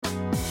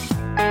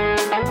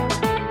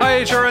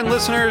HRN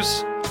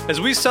listeners.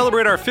 As we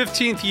celebrate our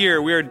 15th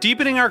year, we are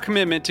deepening our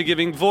commitment to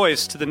giving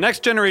voice to the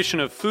next generation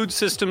of food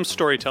systems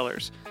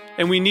storytellers,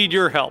 and we need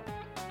your help.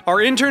 Our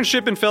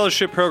internship and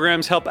fellowship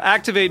programs help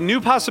activate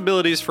new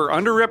possibilities for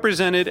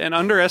underrepresented and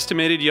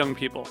underestimated young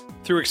people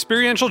through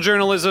experiential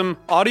journalism,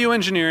 audio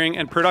engineering,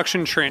 and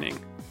production training.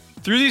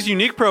 Through these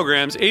unique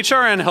programs,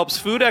 HRN helps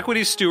food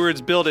equity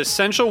stewards build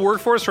essential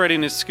workforce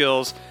readiness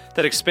skills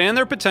that expand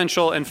their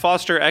potential and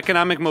foster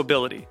economic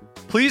mobility.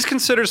 Please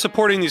consider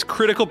supporting these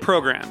critical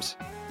programs.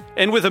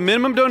 And with a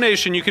minimum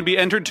donation, you can be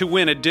entered to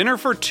win a dinner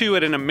for two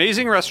at an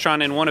amazing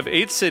restaurant in one of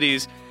 8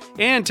 cities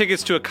and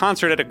tickets to a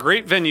concert at a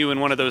great venue in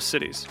one of those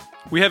cities.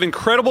 We have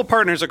incredible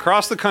partners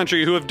across the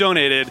country who have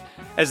donated,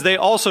 as they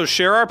also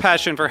share our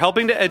passion for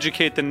helping to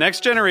educate the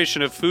next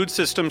generation of food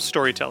systems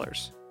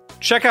storytellers.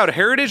 Check out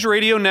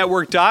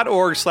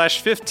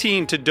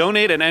heritageradionetwork.org/15 to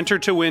donate and enter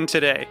to win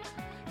today.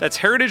 That's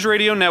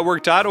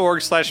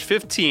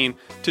heritageradionetwork.org/15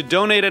 to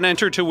donate and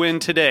enter to win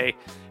today.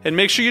 And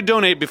make sure you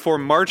donate before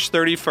March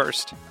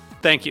 31st.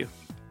 Thank you.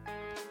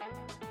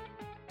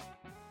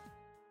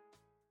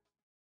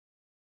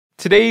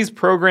 Today's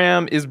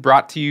program is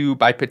brought to you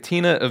by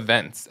Patina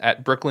Events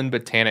at Brooklyn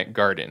Botanic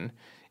Garden,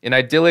 an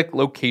idyllic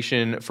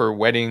location for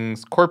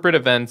weddings, corporate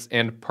events,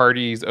 and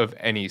parties of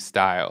any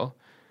style.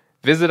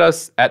 Visit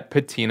us at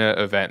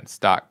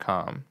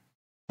patinaevents.com.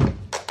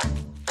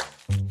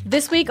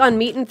 This week on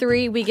Meat and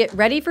Three, we get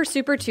ready for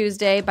Super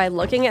Tuesday by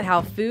looking at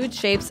how food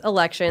shapes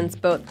elections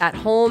both at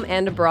home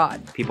and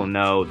abroad. People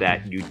know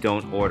that you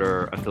don't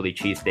order a Philly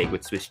cheesesteak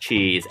with Swiss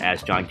cheese,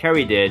 as John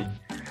Kerry did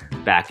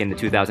back in the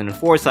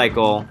 2004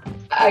 cycle.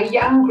 A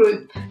young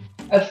group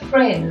of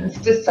friends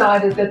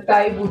decided that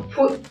they would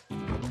put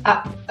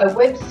up a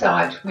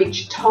website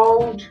which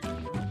told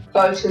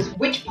voters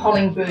which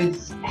polling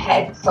booths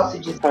had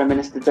sausages. Prime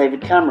Minister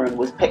David Cameron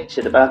was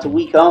pictured about a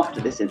week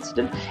after this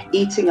incident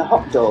eating a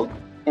hot dog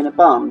in a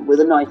bun with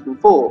a knife and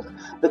fork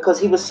because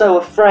he was so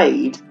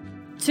afraid.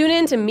 Tune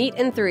in to Meat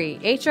and Three,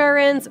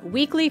 HRN's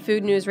weekly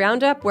food news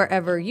roundup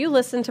wherever you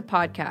listen to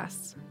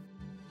podcasts.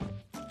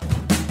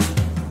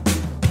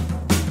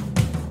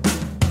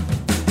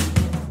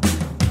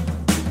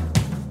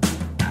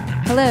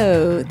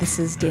 Hello, this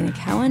is Dana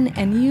Cowan,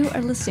 and you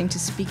are listening to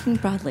Speaking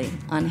Broadly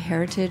on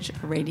Heritage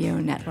Radio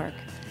Network.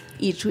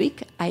 Each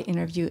week, I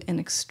interview an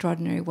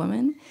extraordinary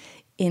woman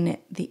in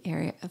the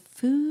area of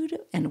food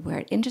and where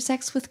it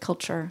intersects with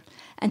culture.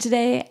 And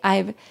today,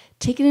 I've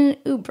taken an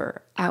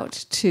Uber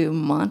out to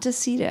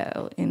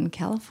Montecito in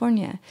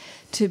California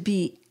to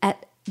be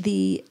at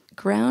the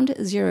ground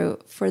zero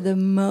for the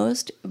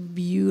most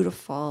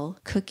beautiful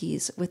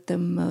cookies with the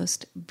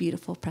most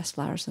beautiful pressed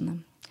flowers in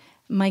them.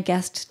 My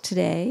guest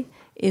today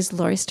is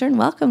Loria Stern.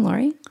 Welcome,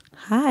 Lori.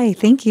 Hi,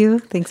 thank you.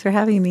 Thanks for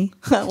having me.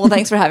 Well,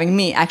 thanks for having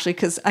me, actually,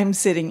 because I'm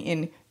sitting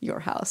in your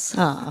house.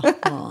 Oh,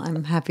 well,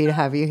 I'm happy to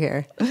have you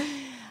here.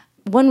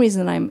 One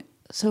reason I'm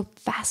so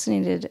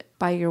fascinated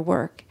by your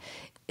work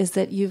is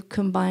that you've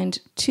combined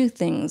two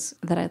things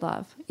that I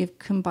love. You've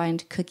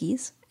combined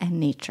cookies and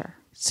nature.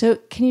 So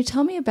can you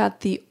tell me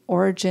about the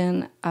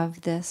origin of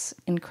this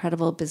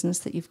incredible business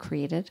that you've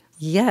created?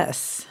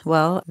 Yes.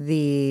 Well,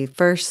 the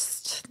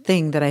first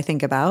thing that I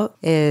think about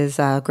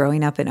is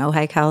growing up in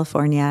Ojai,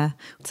 California.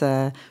 It's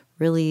a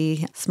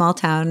really small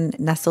town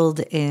nestled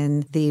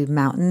in the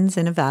mountains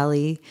in a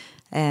valley,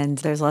 and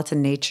there's lots of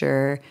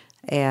nature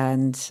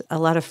and a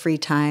lot of free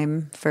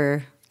time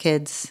for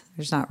kids.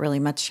 There's not really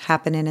much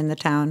happening in the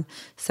town.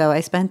 So I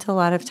spent a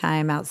lot of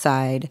time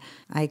outside.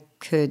 I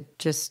could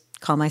just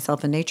call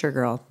myself a nature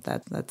girl.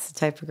 That's the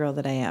type of girl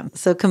that I am.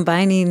 So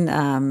combining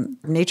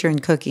nature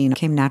and cooking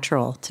came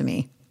natural to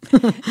me.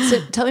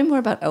 So tell me more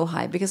about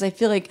Ojai, because I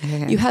feel like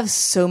you have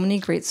so many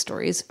great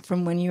stories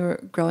from when you were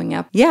growing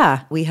up.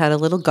 Yeah, we had a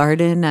little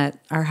garden at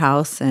our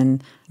house,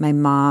 and my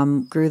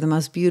mom grew the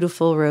most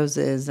beautiful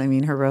roses. I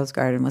mean, her rose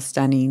garden was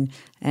stunning,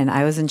 and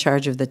I was in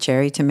charge of the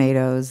cherry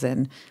tomatoes.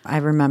 And I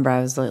remember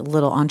I was a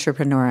little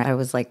entrepreneur. I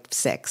was like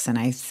 6, and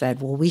I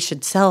said, well, we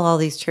should sell all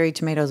these cherry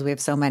tomatoes. We have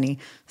so many.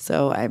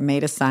 So I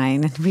made a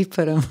sign, and we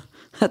put them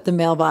at the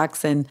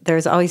mailbox, and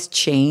there's always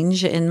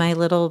change in my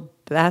little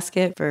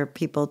basket for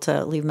people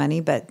to leave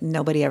money, but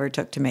nobody ever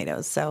took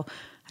tomatoes. So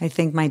I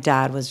think my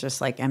dad was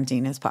just like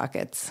emptying his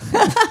pockets.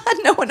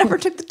 No one ever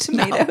took the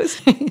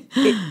tomatoes.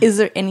 Is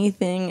there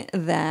anything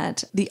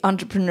that the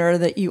entrepreneur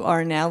that you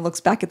are now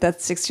looks back at that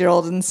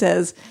 6-year-old and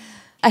says,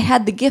 I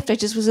had the gift, I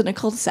just was in a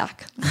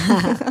cul-de-sac?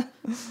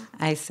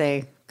 I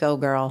say, go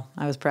girl.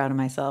 I was proud of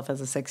myself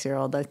as a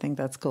 6-year-old. I think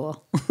that's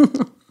cool.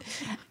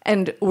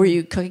 And were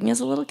you cooking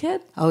as a little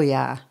kid? Oh,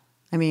 yeah.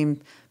 I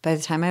mean, by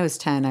the time I was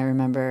 10, I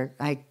remember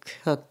I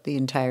cooked the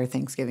entire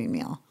Thanksgiving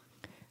meal.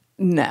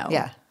 No.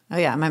 Yeah. Oh,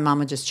 yeah. My mom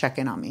would just check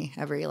in on me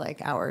every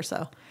hour or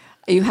so.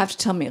 You have to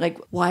tell me,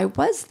 why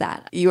was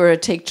that? You were a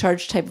take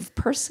charge type of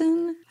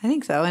person? I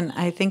think so. And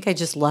I think I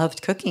just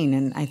loved cooking.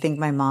 And I think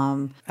my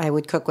mom, I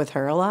would cook with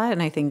her a lot.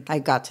 And I think I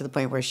got to the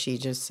point where she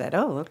just said,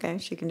 oh, okay,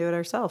 she can do it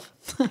herself.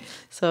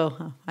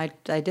 So I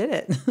did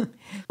it.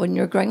 When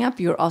you were growing up,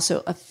 you were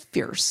also a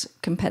fierce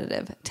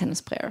competitive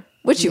tennis player,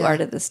 which you are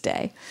to this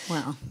day.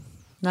 Well,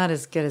 Not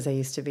as good as I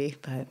used to be,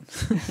 but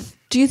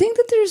Do you think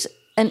that there's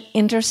an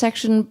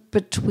intersection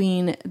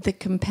between the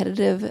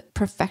competitive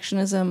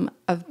perfectionism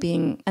of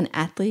being an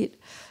athlete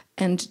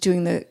and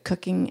doing the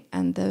cooking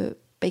and the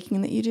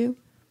baking that you do?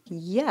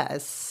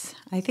 yes,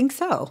 I think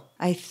so.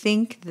 I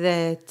think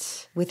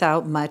that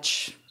without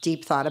much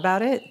deep thought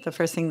about it, the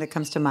first thing that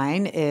comes to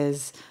mind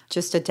is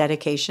just a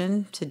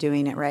dedication to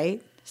doing it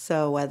right.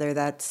 So whether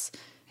that's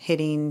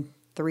hitting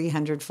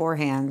 300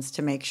 forehands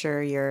to make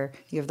sure you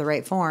have the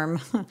right form,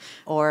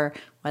 or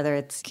whether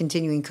it's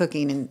continuing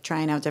cooking and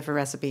trying out different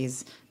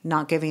recipes,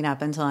 not giving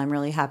up until I'm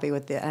really happy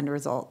with the end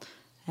result.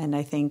 And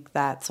I think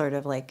that sort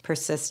of like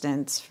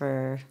persistence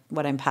for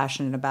what I'm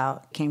passionate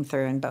about came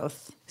through in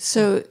both.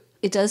 So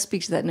it does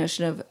speak to that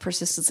notion of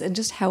persistence and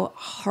just how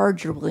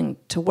hard you're willing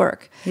to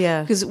work.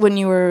 Yeah. Because when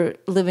you were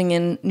living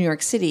in New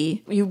York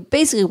City, you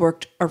basically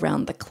worked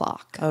around the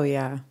clock. Oh,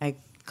 yeah. I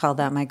call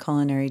that my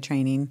culinary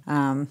training.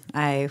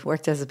 I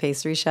worked as a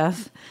pastry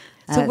chef.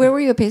 So where were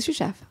you a pastry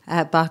chef?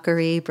 At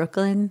Bakery,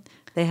 Brooklyn.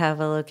 They have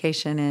a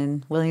location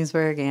in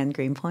Williamsburg and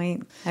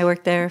Greenpoint. I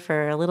worked there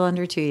for a little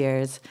under 2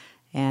 years,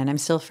 and I'm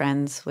still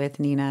friends with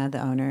Nina, the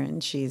owner,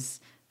 and she's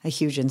a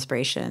huge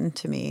inspiration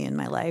to me in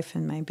my life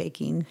and my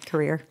baking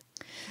career.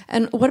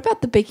 And what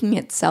about the baking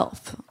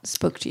itself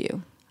spoke to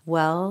you?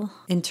 Well,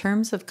 in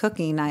terms of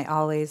cooking, I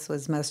always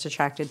was most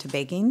attracted to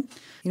baking.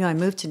 You know, I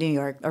moved to New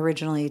York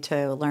originally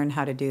to learn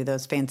how to do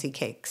those fancy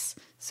cakes.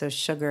 So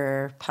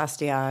sugar,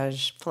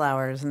 pastillage,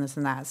 flours, and this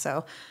and that.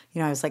 So,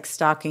 you know, I was like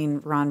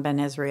stalking Ron Ben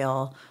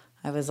Israel.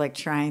 I was like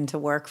trying to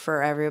work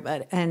for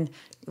everybody. And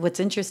what's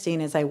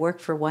interesting is I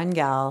worked for one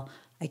gal.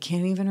 I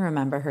can't even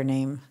remember her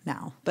name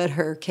now, but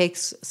her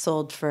cakes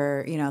sold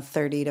for, you know,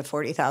 30 to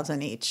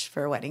 40,000 each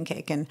for a wedding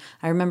cake. And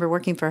I remember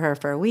working for her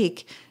for a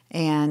week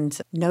and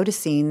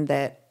noticing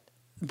that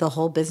the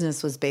whole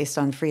business was based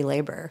on free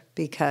labor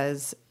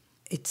because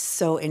it's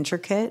so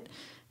intricate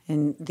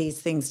and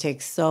these things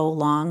take so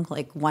long.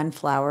 Like one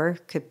flour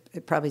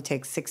it probably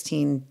takes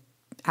 16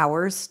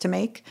 hours to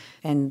make,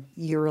 and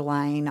you're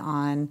relying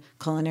on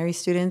culinary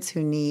students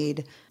who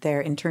need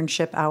their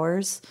internship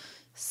hours.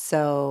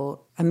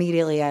 So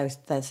immediately I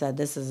said,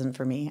 this isn't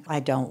for me. I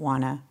don't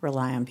want to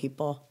rely on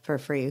people for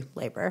free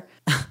labor.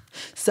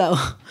 So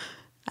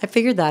I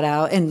figured that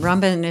out. And Ron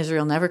Ben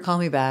Israel never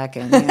called me back,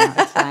 and you know,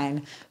 it's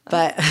fine.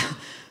 But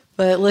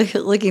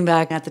looking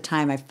back at the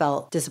time, I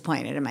felt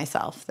disappointed in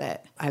myself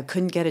that I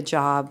couldn't get a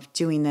job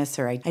doing this,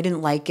 or I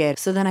didn't like it.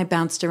 So then I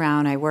bounced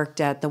around. I worked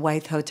at the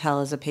Wythe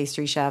Hotel as a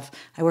pastry chef.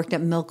 I worked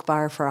at Milk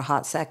Bar for a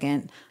hot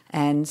second.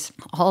 And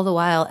all the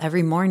while,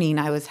 every morning,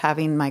 I was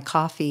having my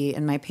coffee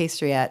and my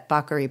pastry at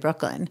Bakery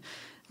Brooklyn.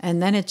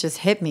 And then it just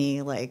hit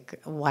me,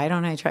 like, why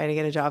don't I try to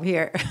get a job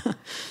here?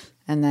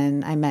 And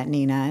then I met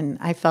Nina, and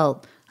I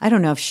felt, I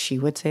don't know if she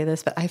would say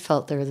this, but I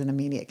felt there was an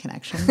immediate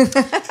connection.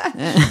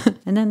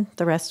 And then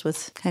the rest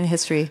was kind of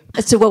history.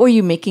 So what were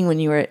you making when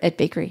you were at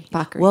Bakery?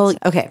 Well,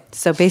 okay.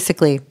 So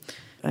basically,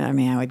 I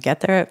mean, I would get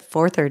there at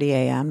 4:30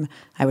 a.m.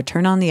 I would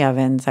turn on the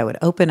ovens. I would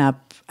open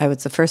up. I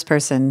was the first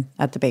person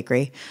at the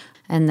bakery.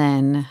 And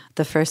then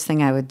the first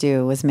thing I would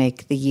do was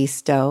make the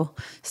yeast dough.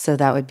 So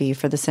that would be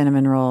for the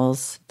cinnamon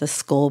rolls, the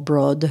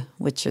skålbrød,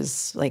 which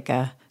is like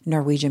a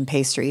Norwegian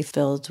pastry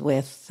filled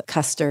with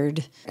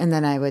custard. And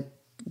then I would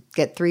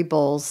get 3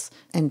 bowls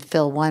and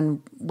fill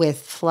one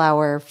with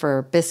flour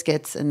for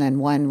biscuits and then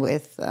one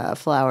with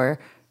flour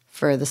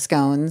for the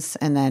scones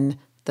and then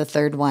the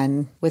third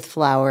one with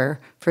flour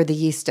for the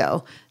yeast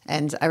dough.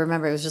 And I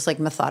remember it was just like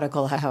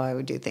methodical how I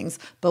would do things.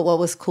 But what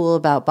was cool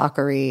about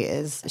Bakery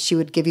is she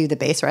would give you the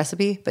base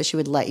recipe, but she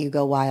would let you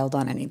go wild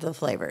on any of the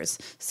flavors.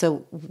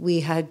 So we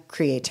had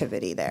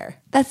creativity there.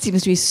 That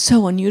seems to be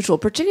so unusual,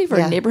 particularly for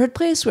a neighborhood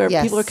place where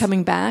people are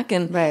coming back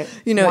and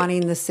you know,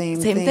 wanting the same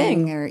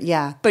thing. Or,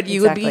 but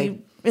you would be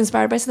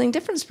inspired by something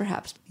different,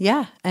 perhaps.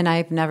 Yeah, and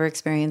I've never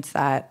experienced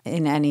that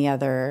in any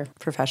other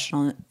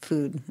professional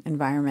food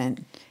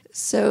environment.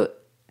 So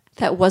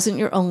that wasn't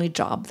your only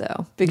job,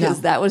 though, because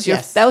No. that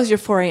was your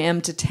 4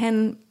 a.m. to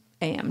 10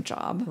 a.m.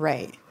 job.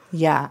 Right.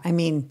 Yeah. I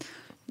mean,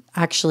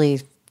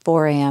 actually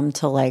 4 a.m.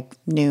 to like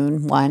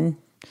noon, 1.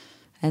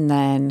 And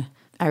then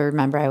I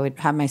remember I would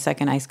have my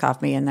second iced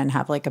coffee and then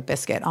have like a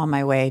biscuit on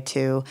my way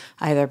to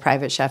either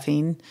private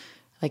chefing.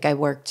 Like I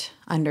worked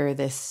under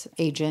this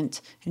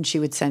agent and she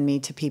would send me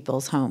to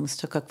people's homes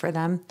to cook for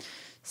them.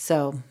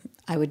 So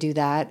I would do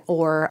that,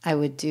 or I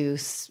would do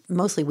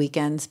mostly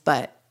weekends,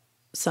 but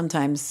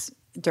sometimes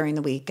during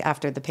the week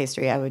after the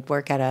pastry, I would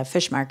work at a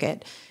fish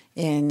market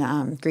in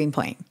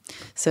Greenpoint.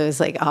 So it was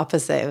like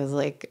opposite. It was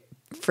like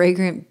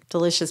fragrant,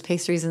 delicious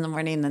pastries in the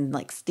morning and then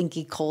like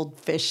stinky cold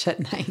fish at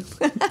night.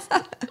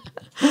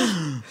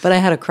 But I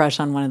had a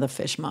crush on one of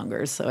the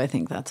fishmongers, so I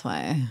think that's why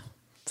I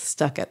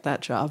stuck at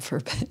that job for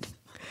a bit.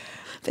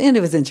 And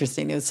it was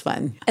interesting. It was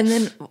fun. And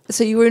then,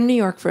 so you were in New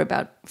York for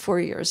about 4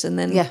 years. And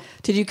then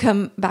did you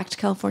come back to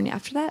California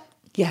after that?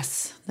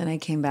 Yes. Then I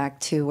came back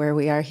to where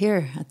we are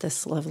here at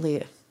this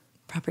lovely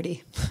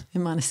property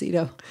in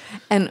Montecito.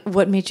 And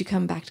what made you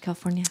come back to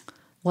California?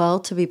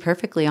 Well, to be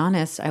perfectly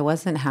honest, I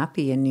wasn't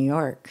happy in New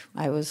York.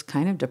 I was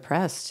kind of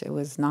depressed. It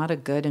was not a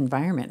good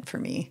environment for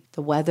me.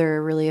 The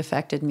weather really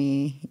affected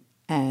me,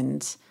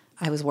 and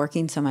I was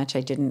working so much,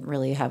 I didn't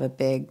really have a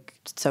big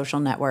social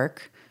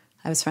network.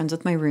 I was friends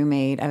with my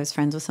roommate. I was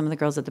friends with some of the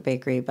girls at the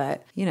bakery,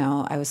 but,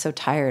 I was so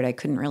tired, I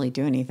couldn't really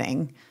do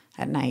anything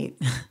at night.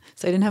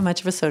 So I didn't have much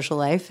of a social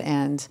life,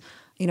 and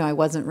I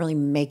wasn't really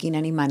making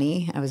any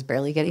money. I was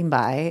barely getting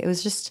by. It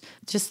was just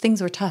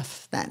things were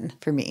tough then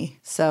for me.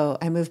 So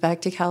I moved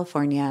back to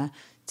California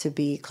to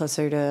be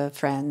closer to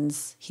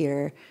friends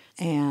here.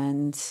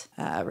 And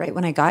right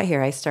when I got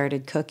here, I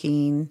started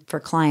cooking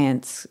for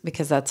clients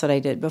because that's what I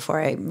did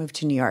before I moved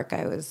to New York.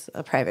 I was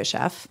a private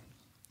chef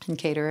and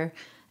caterer.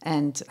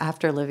 And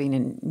after living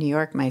in New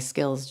York, my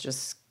skills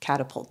just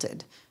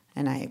catapulted.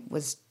 And I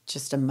was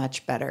just a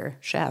much better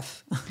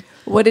chef.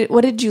 What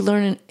did you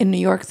learn in New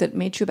York that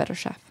made you a better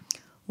chef?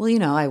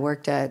 Well, I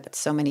worked at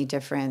so many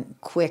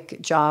different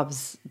quick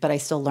jobs, but I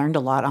still learned a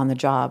lot on the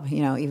job.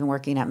 Even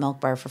working at Milk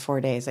Bar for 4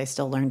 days, I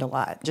still learned a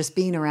lot. Just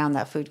being around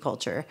that food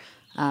culture.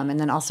 And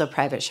then also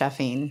private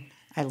chefing,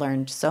 I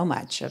learned so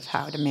much of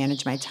how to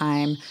manage my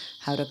time,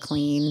 how to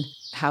clean,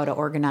 how to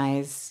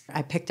organize.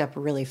 I picked up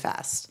really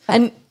fast.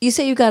 And you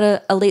say you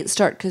got a late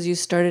start because you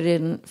started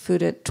in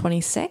food at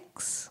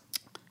 26?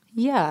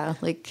 Yeah,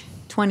 like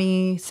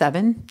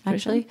 27,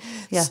 actually.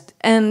 Yeah.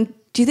 And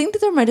do you think that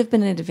there might have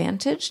been an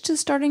advantage to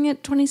starting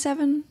at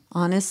 27?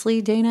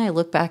 Honestly, Dana, I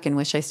look back and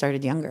wish I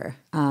started younger.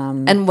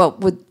 And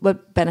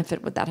what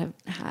benefit would that have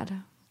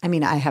had? I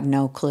mean, I have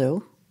no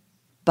clue,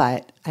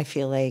 but I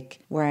feel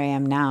like where I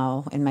am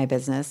now in my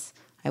business,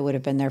 I would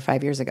have been there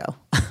 5 years ago.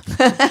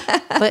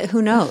 But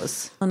who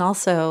knows? And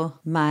also,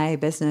 my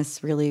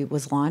business really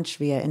was launched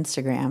via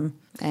Instagram.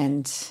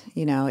 And,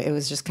 it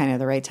was just kind of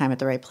the right time at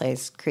the right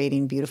place,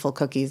 creating beautiful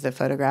cookies that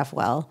photograph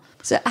well.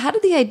 So how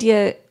did the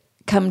idea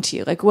come to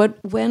you? Like,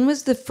 when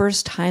was the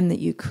first time that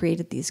you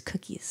created these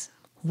cookies?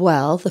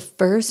 Well, the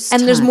first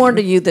And there's time- more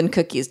to you than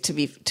cookies, to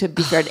be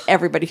fair to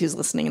everybody who's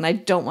listening, and I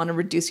don't want to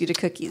reduce you to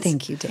cookies.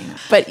 Thank you, Dana.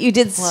 But you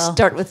did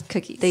start with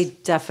cookies. They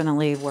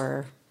definitely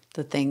were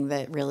the thing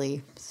that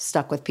really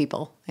stuck with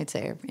people, I'd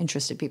say, or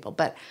interested people.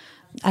 But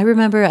I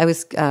remember I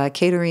was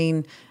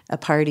catering a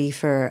party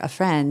for a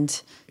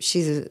friend. She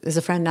is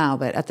a friend now,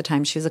 but at the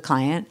time she was a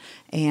client.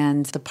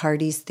 And the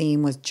party's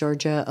theme was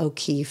Georgia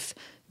O'Keeffe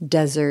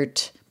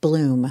Desert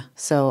Bloom.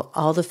 So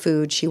all the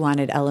food, she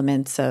wanted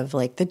elements of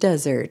like the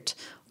desert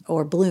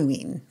or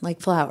blooming, like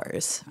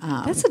flowers.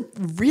 That's a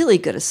really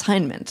good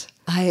assignment.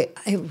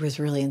 It was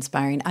really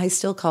inspiring. I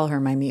still call her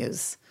my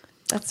muse.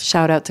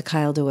 Shout out to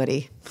Kyle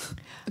DeWoody.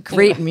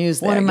 Great muse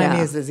there. One of my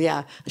muses,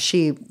 yeah.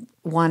 She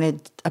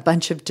wanted a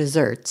bunch of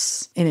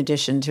desserts in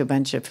addition to a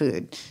bunch of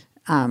food.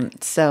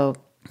 So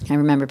I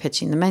remember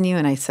pitching the menu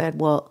and I said,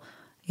 well,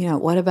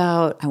 what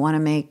about, I want to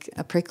make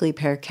a prickly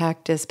pear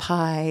cactus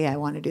pie. I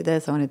want to do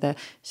this. I want to do that.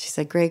 She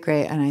said, great.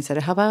 And I said,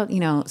 how about,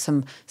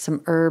 some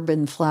herb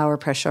and flour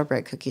pressed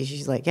shortbread cookies?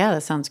 She's like, yeah,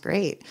 that sounds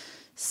great.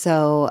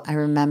 So I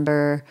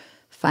remember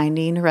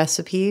finding a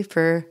recipe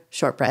for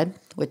shortbread,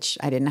 which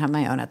I didn't have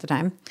my own at the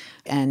time.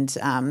 And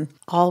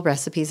all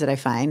recipes that I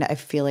find, I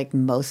feel like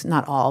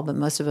not all, but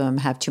most of them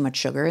have too much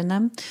sugar in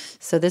them.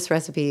 So this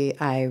recipe,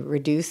 I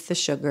reduced the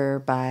sugar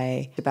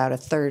by about a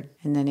third.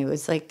 And then it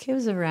was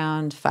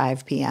around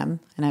 5 p.m.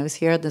 And I was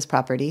here at this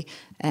property.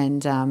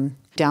 And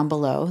down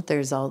below,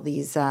 there's all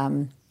these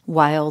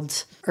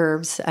wild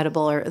herbs,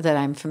 edible, that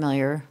I'm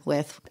familiar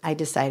with. I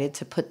decided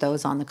to put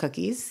those on the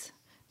cookies.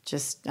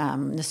 Just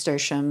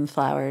nasturtium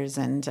flowers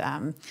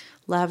and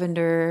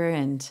lavender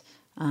and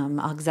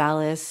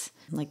oxalis,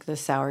 like the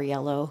sour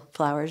yellow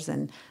flowers,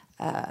 and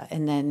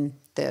then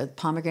the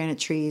pomegranate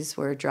trees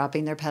were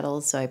dropping their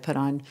petals, so I put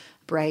on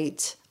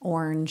bright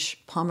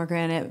orange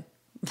pomegranate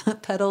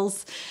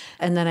petals,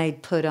 and then I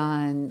put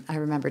on, I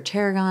remember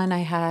tarragon I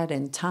had,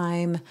 and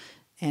thyme,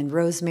 and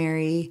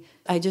rosemary.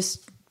 I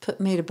just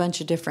made a bunch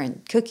of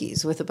different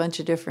cookies with a bunch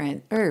of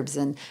different herbs,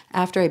 and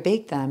after I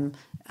baked them,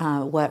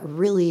 what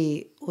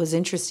really was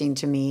interesting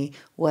to me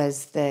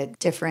was that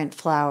different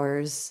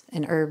flowers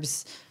and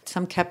herbs,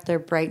 some kept their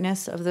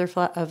brightness of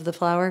the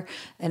flower,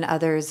 and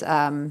others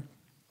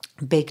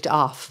baked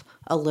off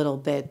a little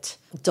bit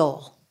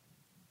dull.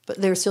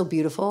 But they were still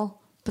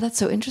beautiful. But that's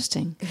so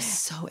interesting. It was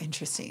so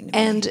interesting.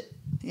 And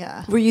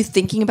yeah, were you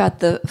thinking about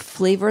the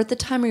flavor at the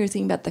time, or were you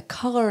thinking about the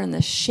color and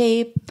the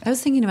shape? I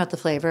was thinking about the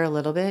flavor a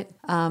little bit.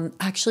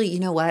 Actually, you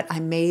know what? I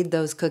made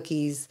those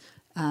cookies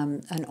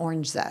an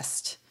orange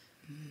zest.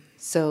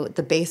 So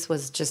the base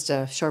was just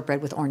a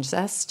shortbread with orange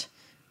zest.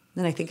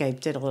 Then I think I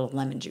did a little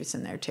lemon juice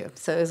in there too.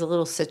 So it was a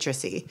little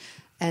citrusy.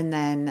 And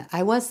then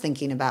I was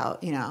thinking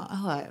about,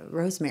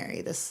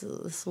 rosemary. This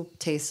will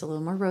taste a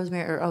little more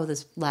rosemary. Or,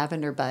 this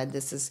lavender bud.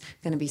 This is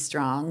going to be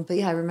strong. But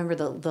yeah, I remember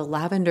the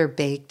lavender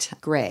baked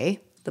gray,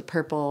 the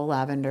purple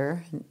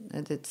lavender.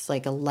 It's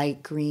like a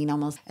light green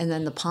almost. And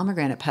then the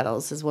pomegranate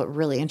petals is what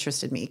really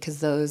interested me because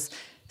those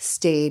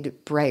stayed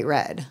bright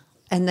red.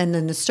 And then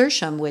the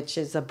nasturtium, which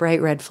is a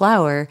bright red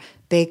flower,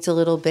 baked a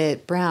little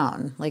bit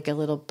brown, like a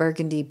little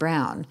burgundy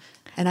brown.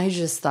 And I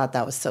just thought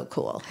that was so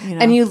cool.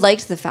 And you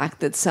liked the fact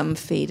that some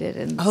faded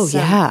and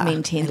some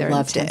maintained their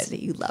loved intensity.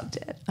 You loved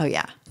it. Oh,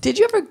 yeah. Did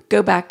you ever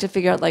go back to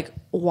figure out like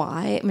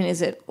why? I mean,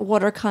 is it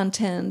water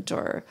content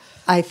or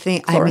I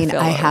chlorophyll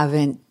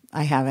or-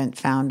 I haven't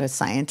found a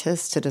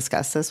scientist to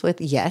discuss this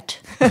with yet.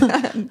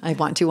 I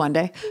want to one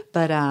day,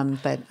 but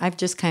I've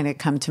just kind of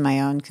come to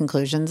my own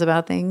conclusions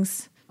about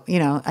things.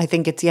 I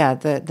think it's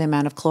the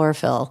amount of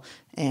chlorophyll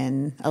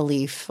in a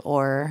leaf,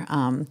 or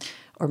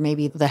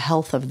maybe the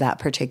health of that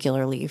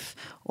particular leaf,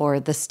 or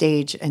the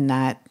stage in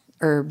that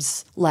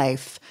herb's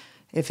life,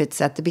 if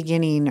it's at the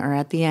beginning or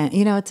at the end.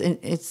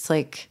 It's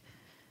like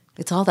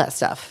it's all that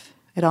stuff.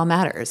 It all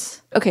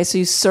matters. Okay, so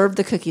you served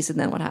the cookies, and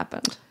then what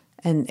happened?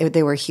 And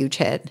they were a huge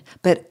hit.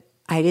 But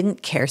I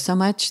didn't care so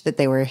much that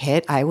they were a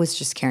hit. I was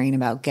just caring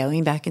about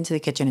going back into the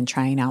kitchen and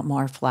trying out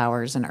more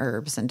flowers and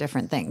herbs and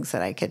different things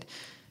that I could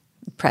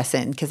press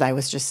in, because I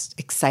was just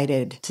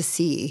excited to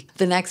see.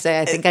 The next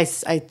day, I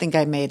think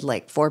I made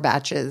like 4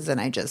 batches,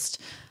 and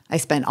I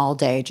spent all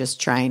day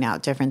just trying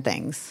out different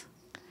things,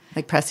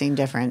 like pressing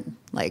different,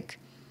 like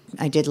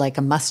I did like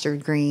a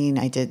mustard green,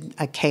 I did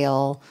a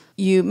kale.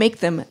 You make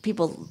them,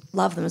 people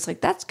love them. It's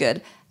like, that's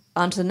good.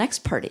 On to the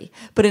next party.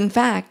 But in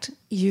fact,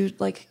 you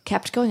like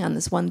kept going on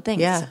this one thing.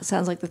 Yeah. It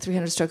sounds like the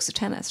 300 strokes of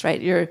tennis, right?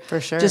 You're For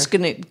sure. just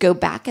going to go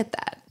back at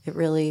that. It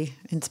really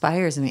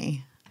inspires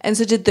me. And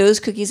so did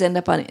those cookies end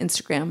up on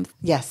Instagram?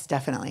 Yes,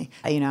 definitely.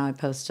 I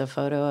post a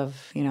photo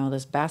of,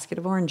 this basket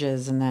of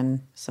oranges, and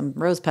then some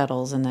rose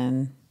petals, and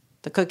then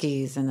the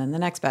cookies, and then the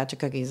next batch of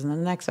cookies, and then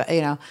the next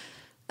batch,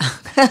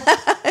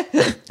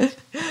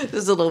 It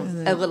was a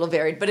little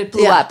varied, but it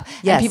blew up.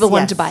 Yes, and people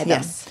wanted yes, to buy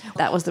them. yes.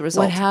 That was the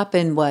result. What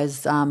happened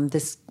was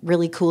this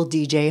really cool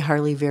DJ,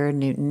 Harley Vera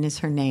Newton is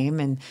her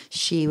name, and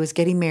she was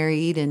getting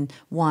married and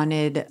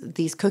wanted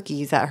these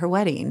cookies at her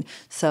wedding.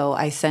 So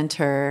I sent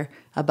her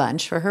a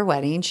bunch for her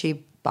wedding.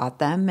 She bought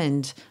them,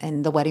 and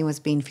the wedding was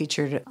being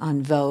featured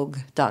on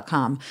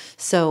Vogue.com.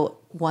 So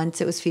once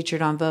it was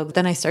featured on Vogue,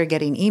 then I started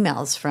getting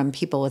emails from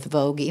people with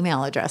Vogue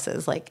email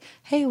addresses like,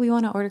 hey, we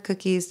want to order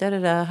cookies,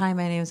 da-da-da, hi,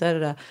 my name's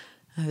da-da-da.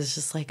 I was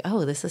just like,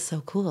 oh, this is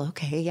so cool.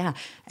 Okay, yeah.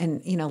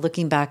 And,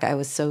 looking back, I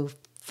was so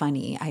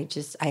funny.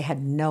 I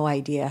had no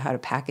idea how to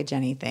package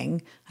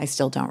anything. I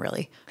still don't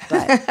really,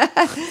 but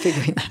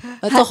figuring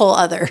that's a whole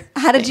other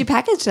How did you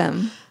package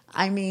them?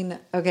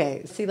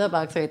 Okay, see that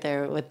box right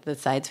there with the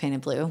sides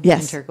painted blue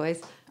Yes. and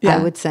turquoise? Yeah.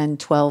 I would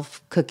send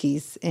 12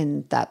 cookies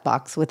in that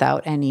box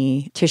without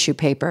any tissue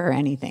paper or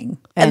anything.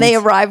 And they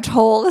arrived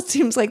whole? It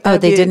seems like Oh,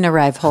 they didn't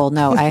arrive whole.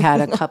 No, I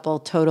had a couple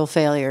total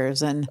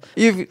failures, and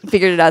You've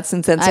figured it out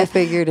since then. I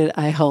figured it,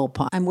 I hope.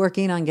 I'm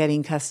working on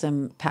getting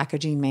custom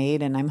packaging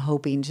made, and I'm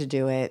hoping to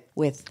do it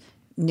with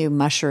new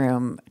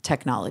mushroom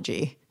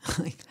technology.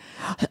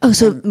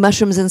 So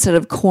mushrooms instead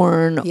of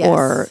corn Yes.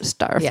 or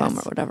styrofoam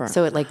Yes. or whatever.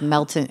 So it like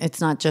melts in. It's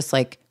not just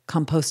like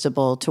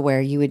compostable to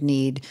where you would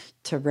need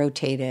to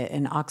rotate it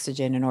in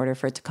oxygen in order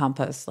for it to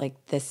compost.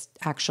 Like this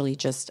actually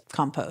just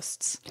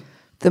composts.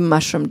 the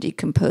mushroom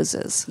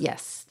decomposes.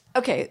 Yes.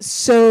 Okay,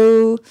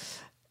 so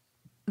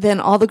then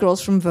all the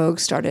girls from Vogue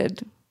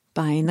started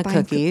Buying the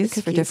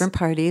cookies for different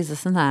parties,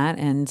 this and that.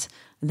 And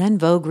then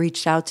Vogue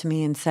reached out to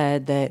me and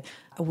said that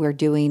we're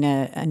doing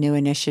a new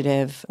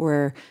initiative.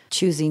 We're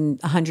choosing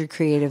 100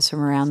 creatives from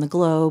around the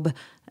globe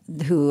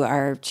who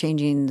are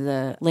changing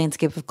the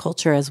landscape of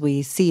culture as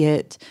we see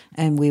it.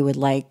 And we would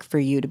like for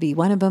you to be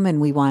one of them.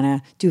 And we want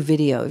to do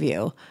video of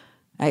you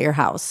at your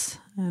house.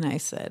 And I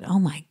said, oh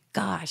my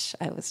gosh.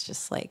 I was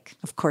just like,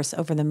 of course,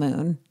 over the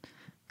moon,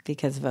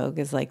 because Vogue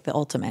is like the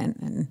ultimate.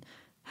 And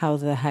how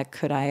the heck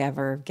could I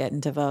ever get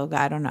into Vogue?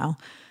 I don't know.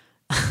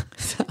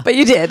 But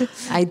you did.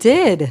 I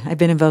did. I've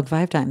been in Vogue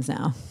 5 times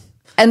now.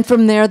 And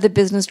from there, the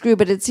business grew.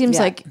 But it seems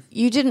Yeah. like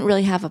you didn't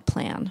really have a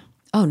plan.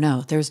 Oh,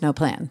 no, there's no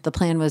plan. The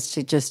plan was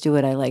to just do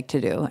what I like to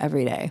do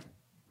every day.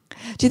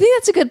 Do you think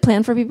that's a good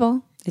plan for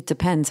people? It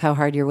depends how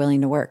hard you're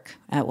willing to work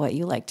at what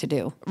you like to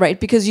do. Right,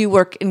 because you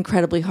work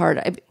incredibly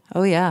hard.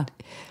 Oh, yeah.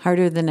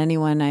 Harder than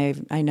anyone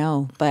I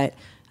know. But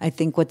I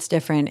think what's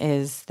different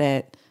is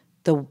that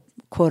the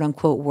quote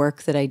unquote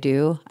work that I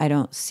do, I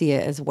don't see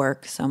it as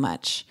work so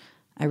much.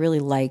 I really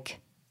like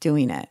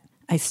doing it.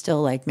 I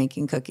still like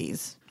making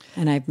cookies.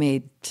 And I've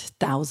made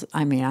thousands.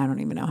 I mean, I don't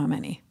even know how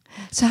many.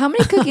 So how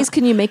many cookies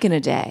can you make in a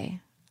day?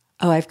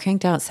 Oh, I've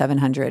cranked out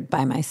 700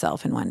 by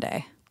myself in one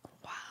day.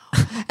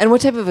 And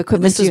what type of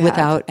equipment This do is you have?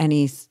 without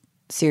any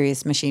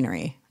serious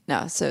machinery.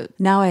 No, so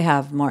Now I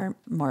have more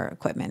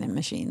equipment and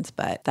machines,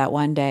 but that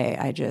one day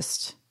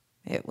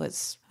it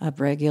was a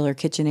regular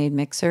KitchenAid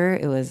mixer.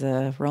 It was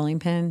a rolling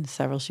pin,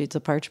 several sheets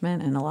of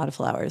parchment, and a lot of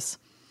flowers.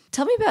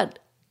 tell me about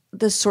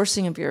the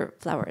sourcing of your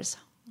flowers.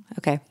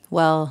 Okay.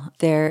 Well,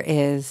 there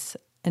is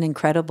an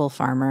incredible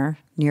farmer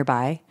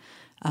nearby.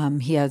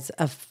 He has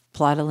a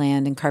plot of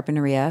land in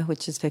Carpinteria,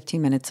 which is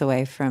 15 minutes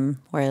away from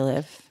where I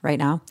live right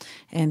now.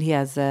 And he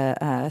has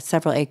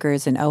several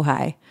acres in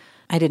Ojai.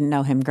 I didn't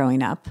know him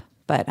growing up,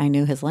 but I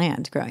knew his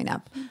land growing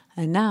up.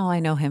 And now I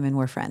know him and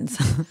we're friends.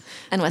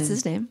 And what's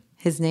his name?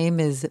 His name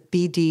is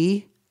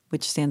BD,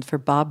 which stands for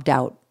Bob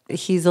Doubt.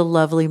 He's a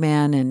lovely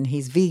man, and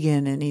he's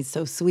vegan, and he's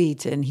so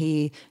sweet, and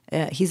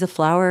he's a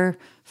flower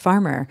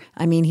farmer.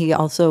 I mean, he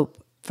also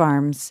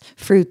farms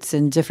fruits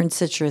and different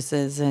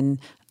citruses and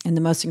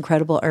the most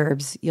incredible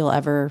herbs you'll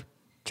ever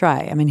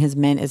try. I mean, his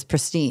mint is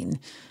pristine.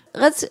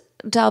 Let's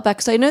dial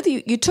back. So I know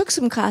that you took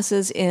some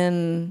classes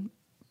in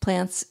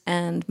plants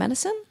and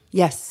medicine.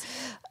 Yes.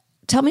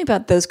 Tell me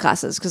about those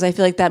classes, because I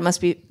feel like that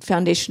must be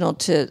foundational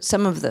to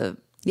some of the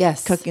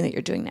cooking that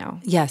you're doing now.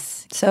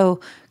 Yes. So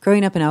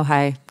growing up in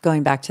Ojai,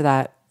 going back to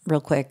that real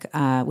quick,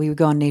 we would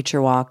go on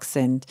nature walks,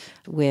 and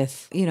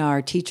with,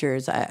 our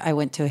teachers, I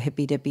went to a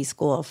hippy dippy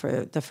school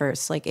for the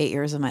first 8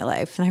 years of my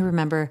life. And I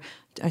remember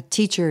a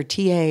teacher,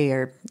 TA,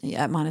 or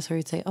at Montessori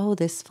would say, oh,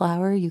 this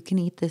flower, you can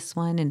eat this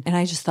one. And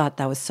I just thought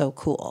that was so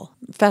cool.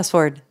 Fast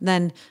forward,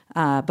 then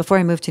before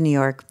I moved to New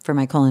York for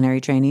my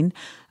culinary training,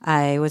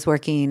 I was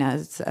working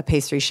as a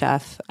pastry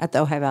chef at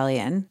the Ojai Valley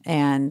Inn.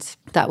 And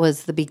that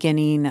was the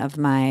beginning of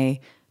my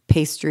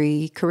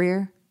pastry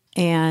career.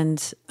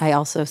 And I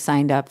also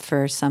signed up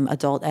for some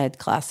adult ed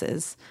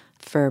classes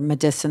for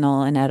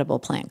medicinal and edible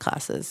plant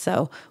classes.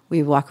 So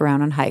we walk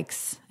around on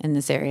hikes in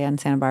this area in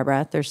Santa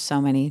Barbara. There's so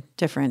many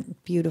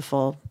different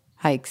beautiful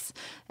hikes.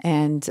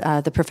 And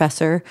the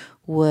professor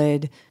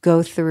would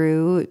go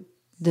through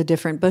the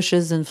different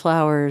bushes and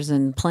flowers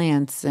and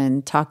plants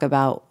and talk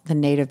about the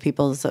native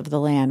peoples of the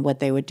land, what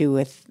they would do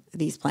with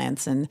these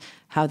plants and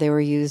how they were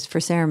used for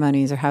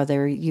ceremonies or how they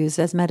were used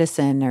as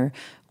medicine or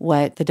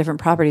what the different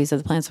properties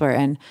of the plants were.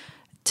 And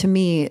to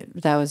me,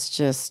 that was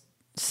just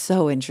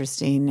so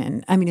interesting.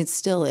 And I mean, it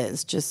still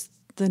is, just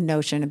the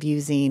notion of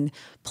using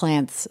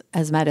plants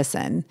as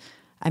medicine.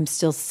 I'm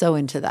still so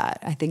into that.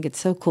 I think it's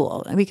so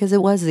cool because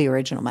it was the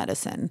original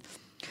medicine.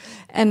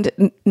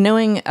 And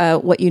knowing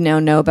what you now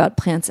know about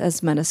plants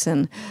as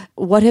medicine,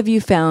 what have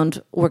you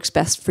found works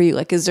best for you?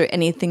 Is there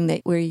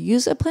anything where you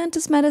use a plant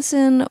as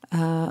medicine?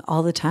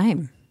 All the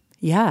time.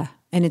 Yeah.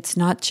 And it's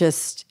not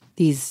just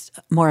these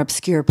more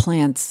obscure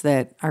plants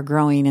that are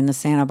growing in the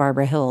Santa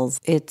Barbara hills.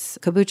 It's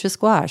kabocha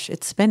squash.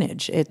 It's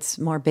spinach. It's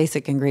more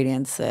basic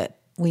ingredients that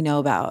we know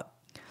about.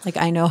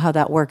 I know how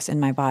that works in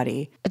my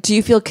body. Do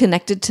you feel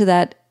connected to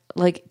that,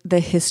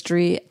 the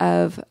history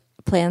of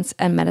plants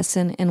and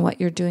medicine in what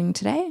you're doing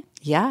today?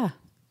 Yeah,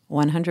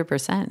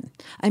 100%.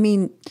 I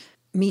mean,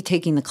 me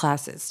taking the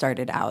classes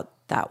started out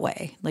that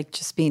way,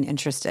 just being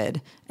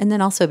interested. And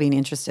then also being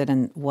interested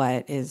in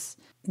what is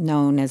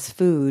known as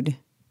food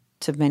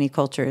to many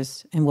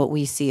cultures and what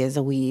we see as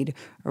a weed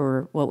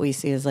or what we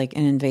see as an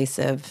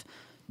invasive,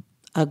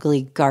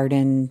 ugly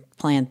garden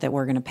plant that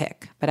we're going to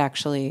pick. But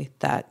actually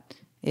that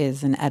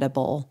is an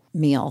edible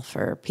meal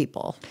for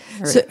people,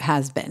 or it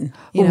has been,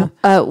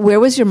 Where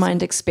was your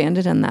mind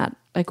expanded on that?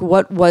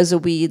 What was a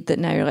weed that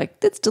now you're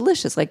that's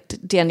delicious,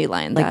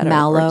 dandelion?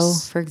 Mallow,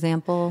 for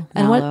example.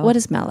 And what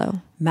is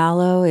mallow?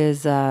 Mallow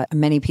is,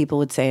 many people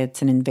would say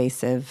it's an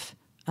invasive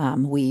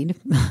weed,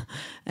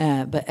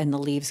 and the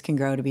leaves can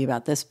grow to be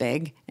about this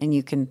big, and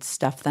you can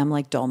stuff them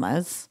like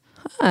dolmas.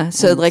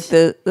 So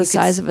the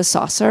size of a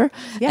saucer,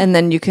 and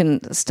then you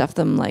can stuff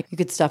them You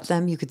could stuff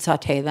them, you could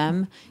saute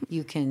them,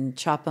 you can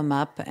chop them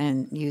up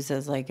and use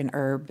as an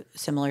herb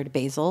similar to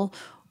basil,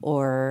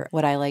 or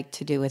what I like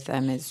to do with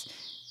them is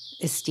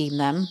steam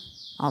them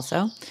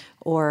also,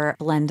 or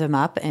blend them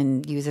up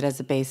and use it as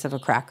a base of a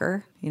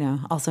cracker.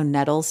 Also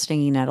nettles,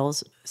 stinging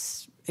nettles,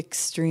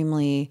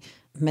 extremely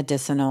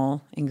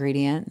medicinal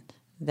ingredient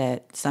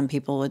that some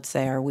people would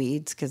say are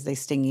weeds because they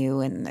sting you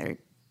and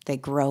they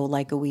grow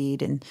like a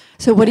weed. And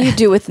so what do you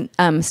do with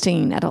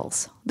stinging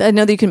nettles? I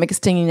know that you can make a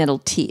stinging nettle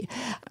tea.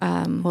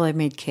 Well, I've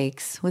made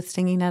cakes with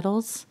stinging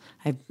nettles.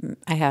 I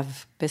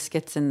have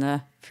biscuits in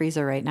the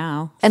freezer right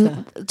now.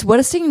 And what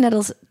do stinging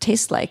nettles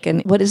taste like,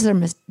 and what is their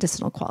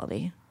medicinal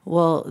quality?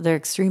 Well, they're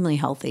extremely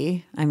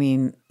healthy. I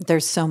mean,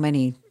 there's so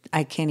many,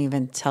 I can't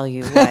even tell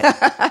you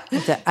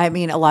what. I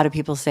mean, a lot of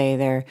people say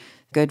they're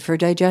good for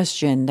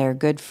digestion. They're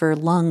good for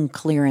lung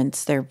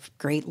clearance. They're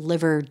great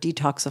liver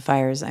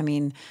detoxifiers. I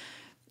mean,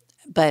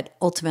 but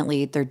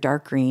ultimately they're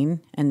dark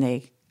green and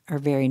they are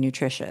very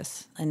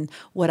nutritious. And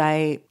what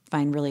I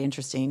find really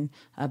interesting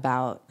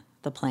about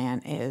the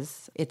plant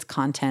is its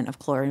content of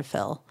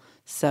chlorophyll.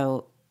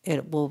 So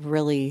it will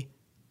really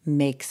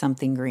make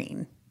something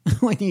green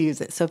when you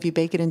use it. So if you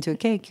bake it into a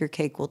cake, your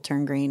cake will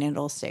turn green and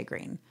it'll stay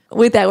green.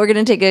 With that, we're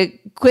going to take a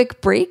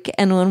quick break.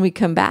 And when we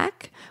come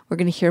back, we're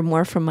going to hear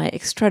more from my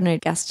extraordinary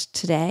guest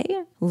today,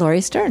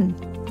 Loria Stern.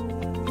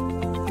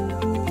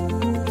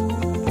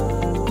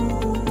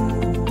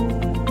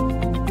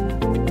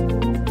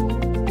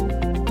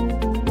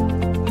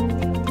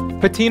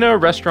 Patina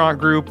Restaurant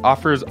Group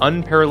offers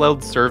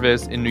unparalleled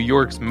service in New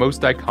York's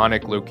most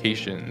iconic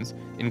locations,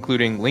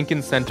 including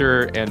Lincoln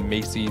Center and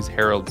Macy's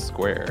Herald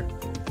Square.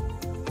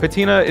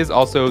 Patina is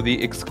also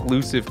the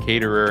exclusive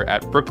caterer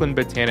at Brooklyn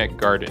Botanic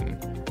Garden.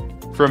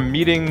 From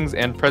meetings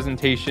and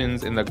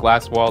presentations in the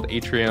glass-walled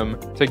atrium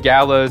to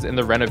galas in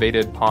the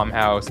renovated Palm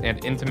House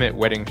and intimate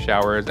wedding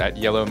showers at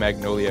Yellow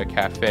Magnolia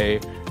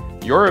Cafe,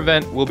 your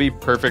event will be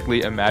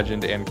perfectly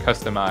imagined and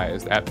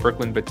customized at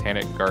Brooklyn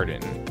Botanic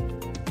Garden.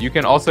 You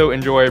can also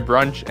enjoy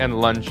brunch and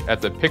lunch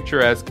at the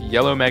picturesque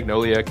Yellow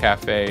Magnolia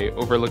Cafe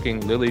overlooking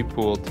Lily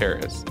Pool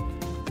Terrace.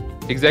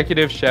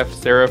 Executive Chef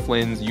Sarah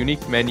Flynn's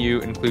unique menu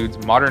includes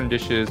modern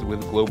dishes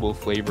with global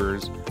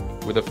flavors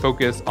with a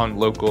focus on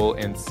local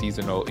and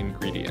seasonal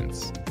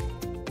ingredients.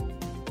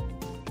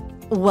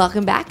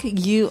 Welcome back.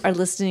 You are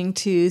listening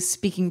to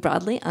Speaking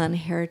Broadly on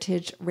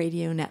Heritage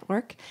Radio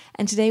Network.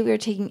 And today we are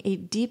taking a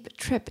deep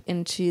trip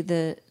into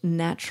the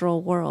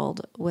natural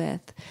world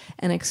with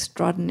an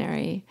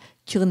extraordinary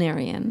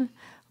culinarian,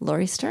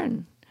 Loria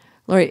Stern.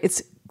 Loria,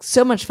 it's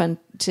so much fun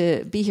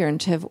to be here and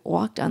to have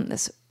walked on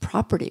this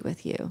property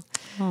with you.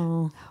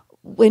 Oh.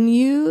 When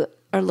you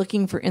are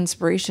looking for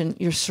inspiration,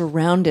 you're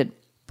surrounded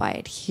by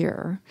it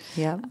here.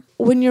 Yeah.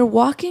 When you're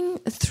walking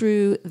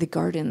through the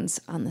gardens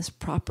on this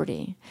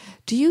property,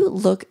 do you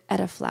look at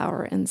a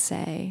flower and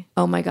say,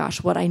 oh my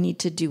gosh, what I need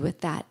to do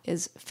with that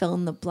is fill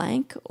in the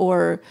blank?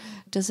 Or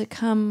does it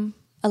come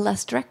a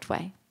less direct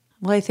way?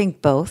 Well, I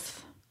think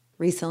both.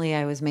 Recently,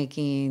 I was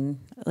making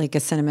like a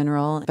cinnamon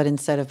roll, but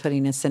instead of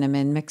putting a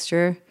cinnamon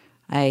mixture,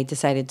 I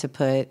decided to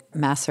put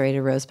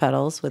macerated rose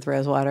petals with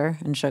rose water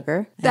and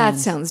sugar. That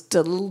And sounds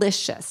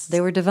delicious.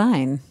 they were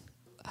divine.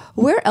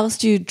 Where else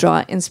do you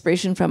draw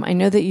inspiration from? I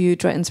know that you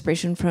draw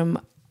inspiration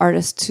from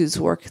artists whose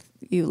work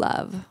you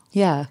love.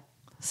 Yeah.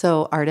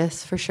 So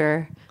artists for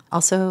sure.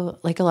 Also,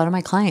 like a lot of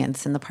my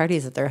clients and the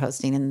parties that they're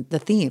hosting and the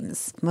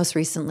themes. Most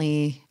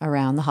recently,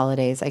 around the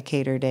holidays, I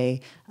catered a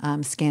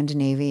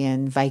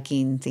Scandinavian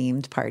Viking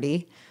themed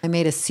party. I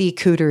made a sea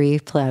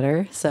cootery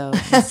platter, so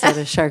instead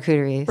of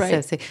charcuterie.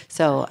 Right.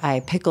 So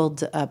I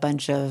pickled a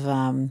bunch of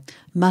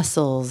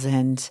mussels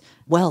and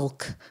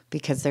whelk,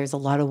 because there's a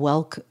lot of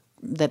whelk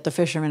that the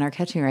fishermen are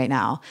catching right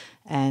now.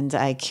 And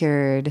I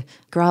cured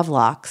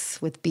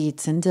gravlax with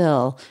beets and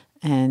dill,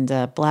 and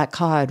black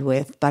cod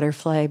with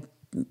butterfly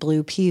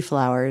blue pea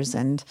flowers.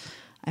 And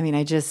I mean,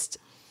 I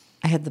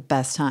had the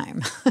best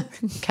time.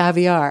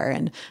 Caviar,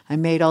 and I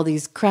made all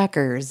these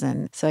crackers.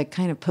 And so I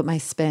kind of put my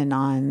spin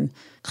on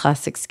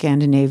classic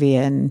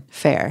Scandinavian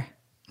fare.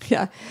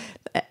 Yeah.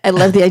 I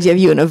love the idea of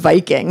you in a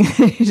Viking.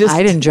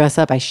 I didn't dress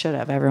up. I should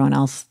have. Everyone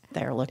else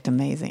there looked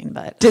amazing.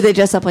 But Did they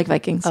dress up like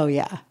Vikings? oh,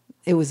 yeah.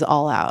 It was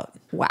all out.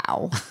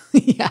 Wow.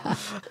 Yeah.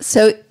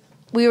 So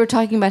we were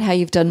talking about how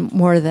you've done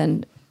more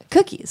than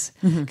cookies,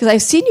 because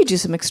I've seen you do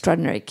some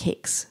extraordinary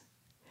cakes.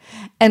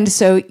 And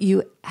so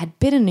you had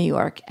been in New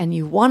York and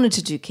you wanted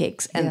to do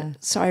cakes. And Yeah.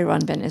 sorry,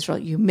 Ron Ben Israel,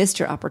 you missed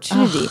your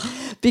opportunity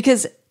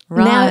because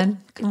Ron,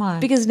 come on.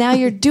 Because now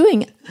you're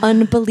doing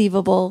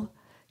unbelievable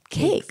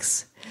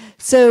cakes.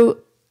 So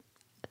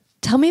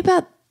tell me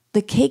about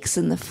the cakes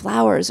and the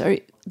flowers. Are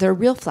there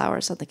real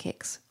flowers on the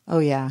cakes? Oh,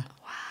 yeah.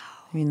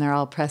 I mean, they're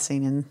all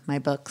pressing in my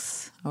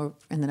books or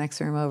in the next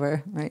room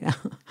over right now.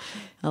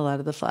 A lot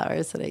of the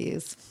flowers that I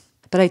use.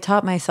 But I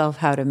taught myself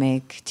how to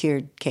make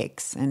tiered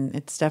cakes, and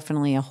it's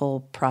definitely a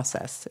whole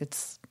process.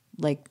 It's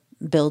like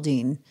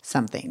building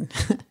something.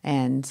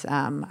 And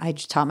I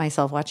just taught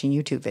myself watching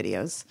YouTube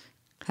videos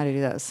how to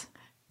do those.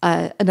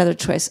 Another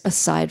choice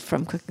aside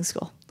from cooking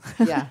school.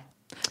 Yeah.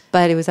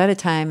 But it was at a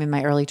time in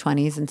my early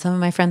 20s, and some of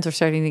my friends were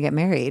starting to get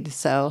married.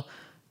 So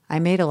I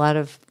made a lot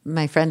of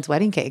my friends'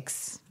 wedding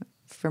cakes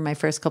for my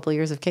first couple of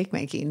years of cake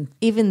making.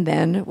 Even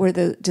then,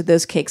 did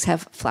those cakes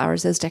have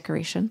flowers as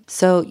decoration?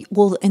 So,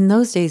 well, in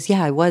those days,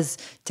 yeah, I was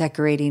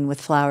decorating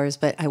with flowers,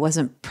 but I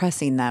wasn't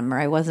pressing them, or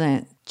I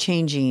wasn't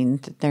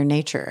changing their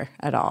nature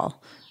at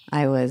all.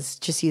 I was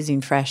just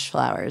using fresh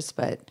flowers,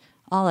 but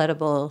all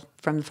edible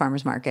from the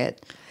farmer's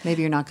market.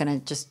 Maybe you're not going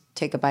to just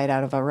take a bite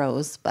out of a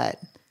rose, but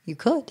you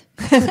could.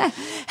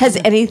 Has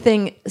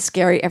anything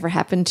scary ever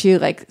happened to you?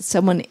 Like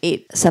someone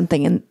ate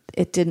something and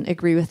it didn't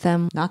agree with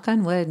them? Knock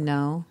on wood,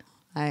 no.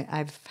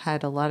 I've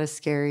had a lot of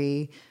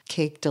scary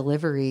cake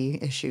delivery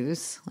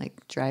issues,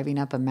 like driving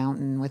up a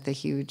mountain with a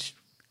huge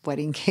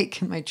wedding cake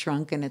in my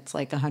trunk and it's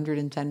like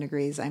 110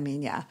 degrees. I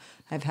mean, yeah,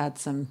 I've had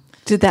some.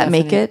 Did that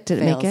make it? Did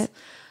fails. it make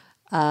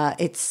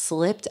it? It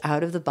slipped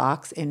out of the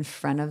box in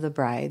front of the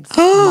bride's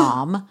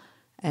mom.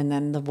 And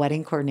then the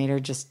wedding coordinator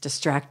just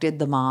distracted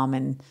the mom.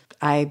 And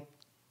I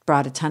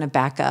brought a ton of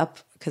backup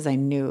because I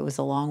knew it was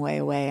a long way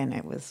away and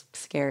it was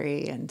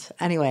scary. And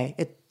anyway,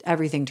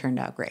 everything turned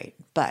out great.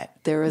 But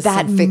there was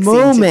That some fixing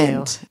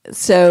moment. to do.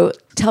 So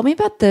tell me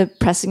about the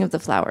pressing of the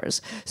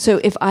flowers. So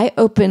if I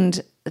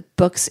opened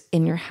books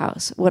in your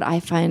house, would I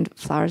find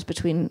flowers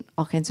between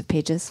all kinds of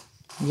pages?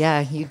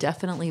 Yeah, you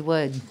definitely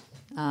would.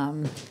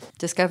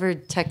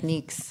 Discovered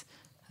techniques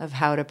of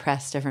how to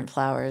press different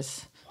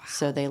flowers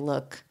so they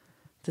look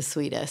the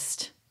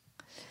sweetest.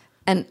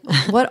 And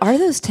what are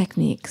those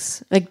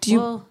techniques? Like, do you?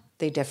 Well,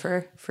 they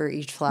differ for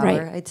each flower,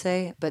 Right. I'd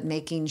say, but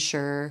making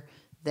sure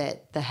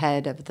that the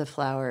head of the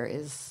flower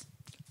is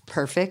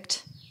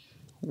perfect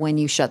when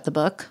you shut the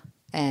book,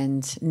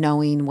 and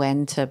knowing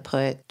when to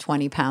put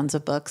 20 pounds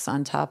of books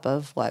on top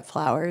of what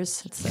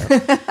flowers. So,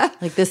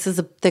 like, this is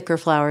a thicker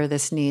flower.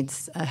 This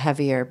needs a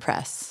heavier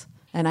press.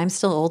 And I'm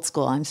still old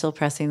school. I'm still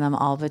pressing them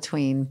all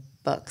between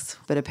books.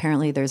 But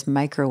apparently there's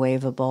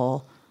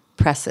microwavable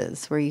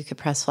presses where you could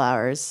press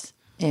flowers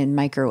in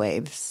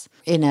microwaves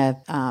in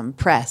a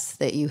press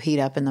that you heat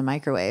up in the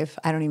microwave.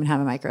 I don't even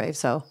have a microwave,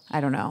 so I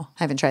don't know.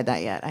 I haven't tried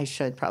that yet. I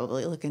should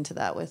probably look into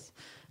that with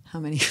how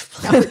many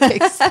flour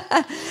cakes.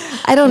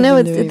 I don't know.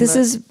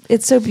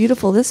 It's so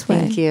beautiful this way.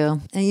 Thank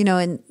you. And you know,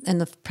 and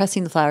the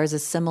pressing the flowers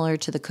is similar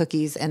to the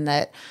cookies in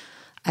that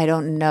I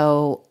don't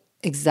know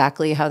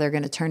exactly how they're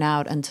going to turn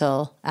out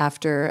until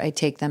after I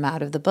take them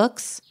out of the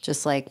books,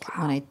 just like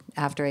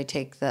after I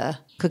take the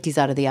cookies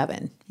out of the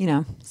oven, you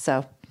know.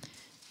 So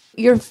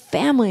your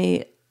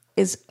family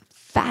is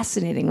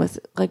fascinating with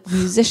like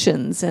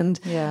musicians, and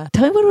Yeah.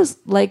 tell me what it was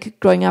like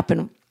growing up,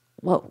 and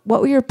what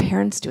were your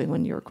parents doing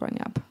when you were growing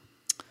up?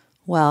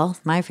 Well,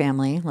 my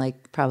family,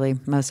 like probably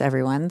most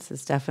everyone's,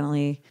 is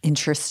definitely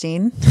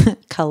interesting,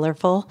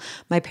 colorful.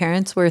 My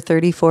parents were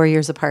 34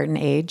 years apart in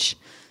age.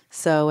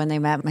 So when they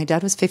met, my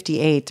dad was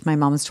 58, my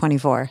mom was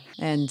 24.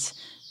 And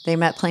they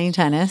met playing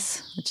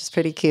tennis, which is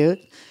pretty cute.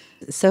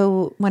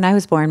 So when I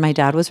was born, my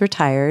dad was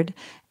retired,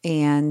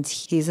 and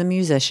he's a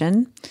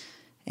musician.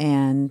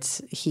 And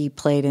he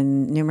played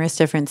in numerous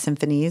different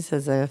symphonies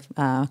as a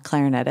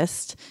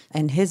clarinetist.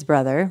 And his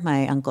brother,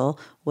 my uncle,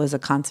 was a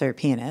concert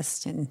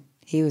pianist, and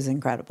he was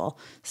incredible.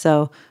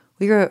 So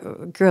we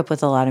grew up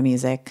with a lot of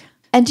music.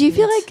 And do you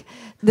feel like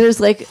there's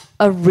like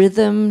a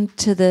rhythm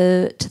to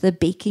the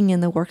baking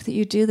and the work that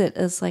you do that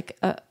is like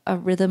a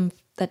rhythm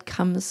that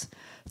comes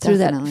through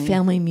Definitely. that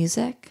family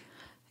music?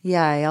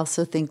 Yeah, I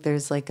also think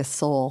there's like a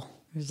soul.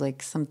 There's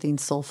like something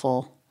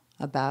soulful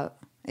about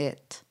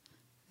it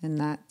in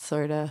that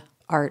sort of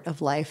art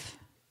of life.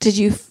 Did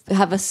you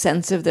have a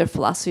sense of their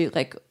philosophy,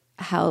 like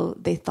how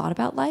they thought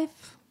about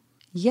life?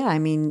 Yeah, I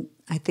mean,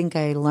 I think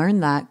I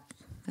learned that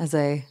as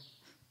I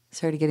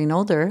started getting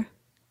older.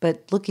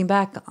 But looking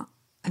back,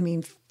 I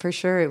mean, for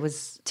sure it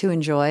was to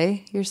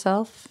enjoy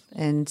yourself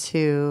and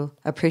to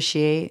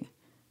appreciate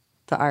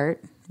the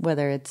art,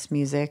 whether it's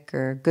music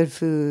or good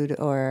food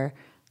or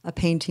a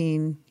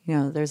painting. You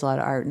know, there's a lot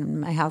of art in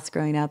my house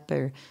growing up.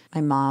 Or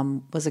my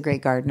mom was a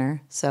great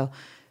gardener, so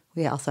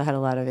we also had a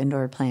lot of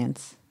indoor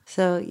plants.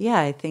 So yeah,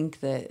 I think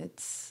that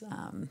it's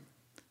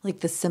like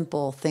the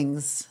simple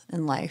things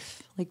in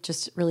life, like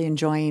just really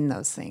enjoying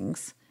those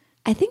things.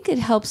 I think it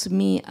helps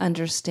me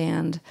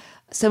understand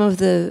some of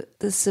the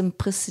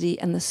simplicity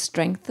and the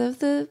strength of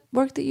the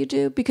work that you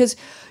do, because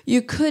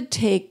you could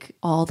take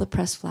all the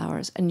pressed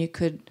flowers and you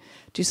could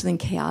do something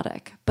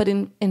chaotic. But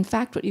in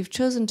fact, what you've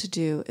chosen to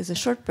do is a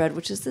shortbread,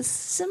 which is the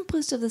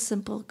simplest of the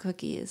simple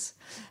cookies.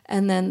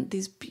 And then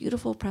these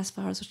beautiful pressed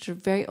flowers, which are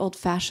very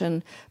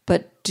old-fashioned,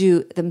 but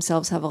do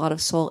themselves have a lot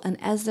of soul. And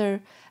as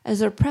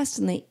they're pressed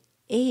and they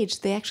age,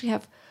 they actually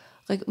have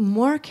like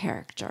more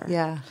character.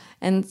 Yeah.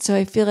 And so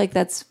I feel like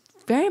that's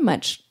very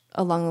much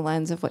along the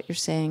lines of what you're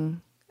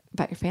saying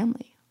about your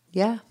family.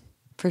 Yeah,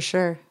 for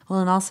sure. Well,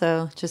 and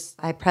also just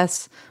I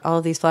press all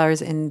of these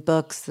flowers in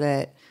books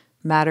that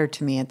matter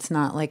to me. It's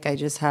not like I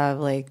just have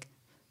like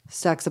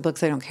stacks of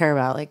books I don't care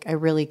about. Like I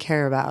really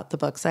care about the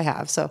books I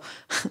have. So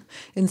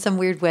in some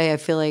weird way, I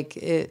feel like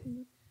it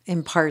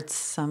imparts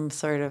some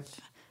sort of,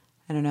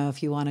 I don't know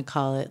if you want to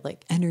call it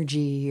like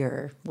energy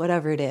or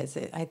whatever it is.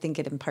 I think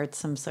it imparts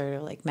some sort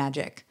of like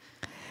magic.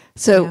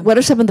 So Yeah. what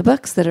are some of the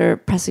books that are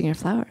pressing your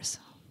flowers?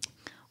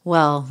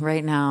 Well,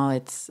 right now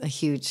it's a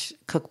huge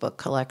cookbook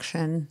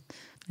collection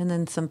and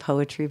then some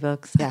poetry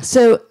books. Yeah.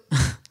 So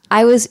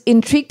I was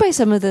intrigued by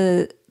some of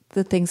the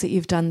things that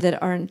you've done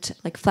that aren't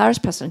like flowers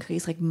pressed on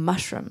cookies, like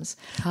mushrooms.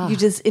 You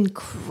did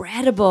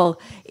incredible,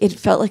 it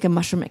felt like a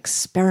mushroom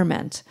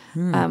experiment.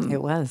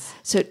 It was.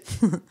 So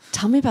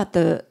tell me about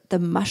the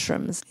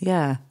mushrooms.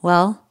 Yeah.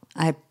 Well,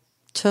 I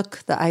took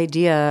the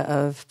idea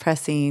of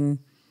pressing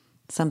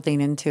something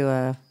into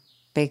a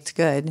baked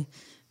good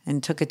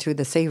and took it to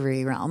the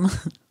savory realm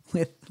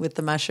with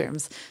the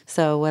mushrooms.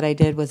 So what I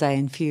did was I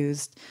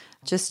infused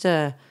just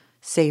a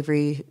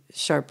savory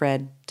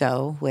shortbread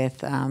dough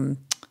with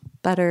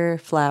butter,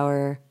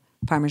 flour,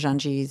 Parmesan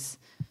cheese,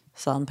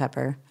 salt and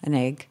pepper, an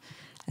egg.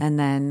 And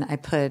then I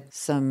put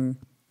some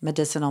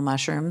medicinal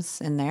mushrooms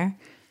in there.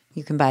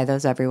 You can buy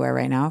those everywhere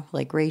right now,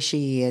 like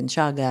reishi and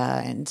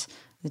chaga, and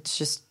it's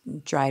just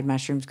dried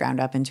mushrooms ground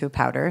up into a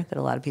powder that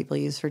a lot of people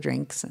use for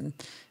drinks, and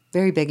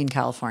very big in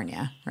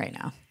California right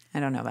now. I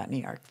don't know about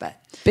New York, but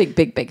Big,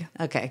 big, big.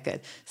 okay,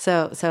 good.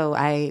 So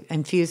I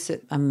infused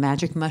a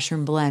magic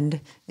mushroom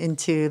blend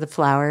into the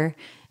flour,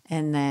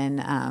 and then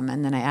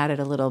I added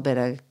a little bit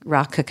of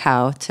raw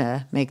cacao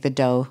to make the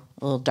dough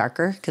a little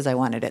darker because I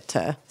wanted it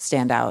to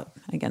stand out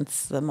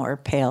against the more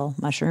pale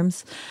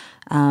mushrooms.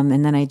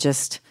 And then I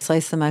just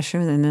sliced the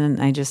mushrooms, and then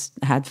I just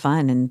had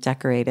fun and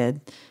decorated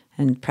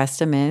and pressed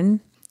them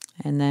in,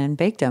 and then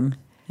baked them.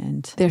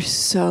 And They're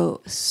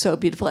so, so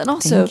beautiful. And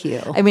also, Thank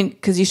you. I mean,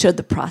 because you showed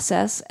the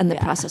process, and the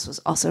process was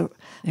also,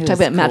 It talking was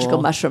about magical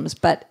cool. mushrooms,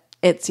 but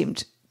it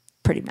seemed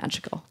pretty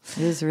magical.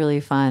 it was really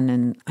fun.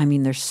 And I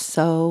mean, there's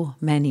so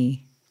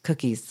many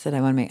cookies that I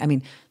want to make. I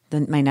mean,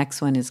 my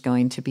next one is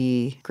going to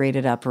be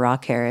grated up raw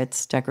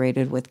carrots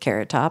decorated with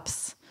carrot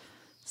tops.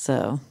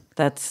 So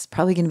that's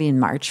probably going to be in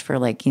March for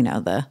like, you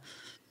know, the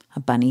a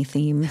bunny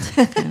themed.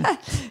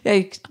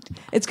 Yeah,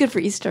 it's good for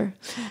Easter.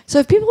 So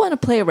if people want to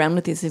play around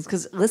with these things,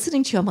 because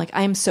listening to you, I'm like,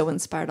 I am so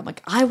inspired. I'm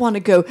like, I want to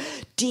go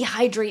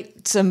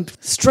dehydrate some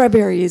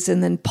strawberries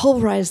and then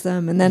pulverize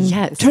them and then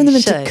turn them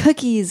into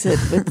cookies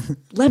with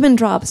lemon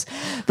drops.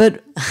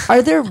 But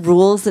are there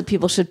rules that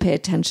people should pay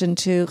attention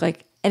to?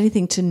 Like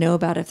anything to know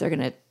about if they're going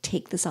to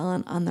take this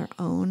on their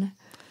own?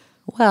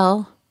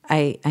 Well,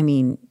 I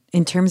mean,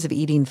 in terms of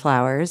eating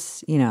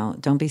flowers,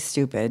 don't be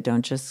stupid.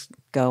 Don't just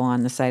go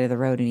on the side of the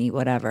road and eat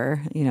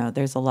whatever.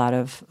 There's a lot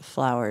of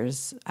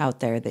flowers out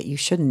there that you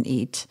shouldn't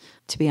eat.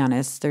 To be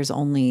honest, there's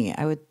only,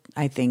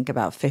 I think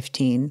about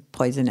 15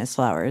 poisonous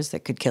flowers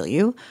that could kill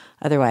you.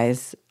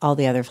 Otherwise, all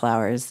the other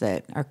flowers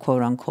that are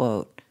quote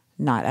unquote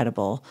not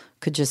edible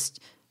could just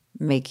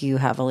make you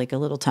have a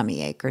little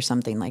tummy ache or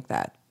something like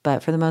that.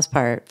 But for the most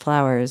part,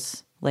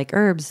 flowers, like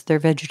herbs, they're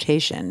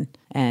vegetation.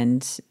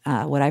 And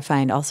what I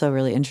find also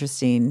really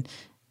interesting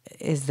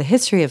is the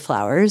history of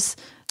flowers,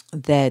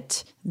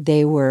 that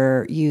they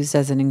were used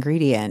as an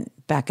ingredient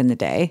back in the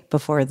day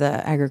before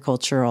the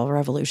agricultural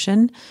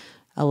revolution.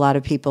 A lot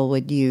of people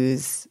would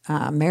use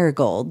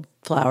marigold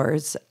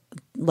flowers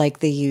like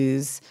they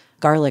use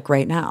garlic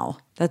right now.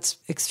 That's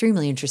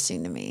extremely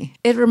interesting to me.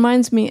 It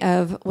reminds me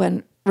of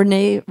when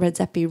Renee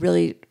Redzepi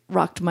really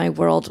rocked my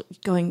world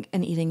going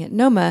and eating at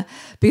Noma,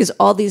 because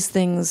all these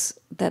things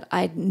that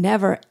I'd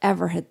never,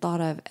 ever had thought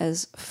of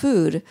as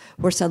food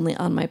were suddenly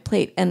on my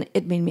plate. And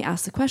it made me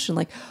ask the question,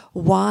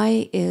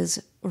 why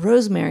is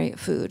rosemary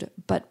food,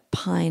 but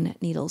pine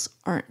needles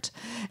aren't?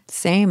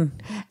 Same.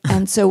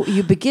 And so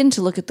you begin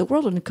to look at the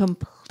world in a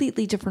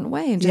completely different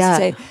way and just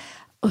say,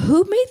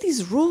 who made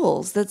these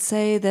rules that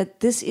say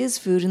that this is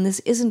food and this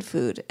isn't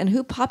food? And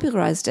who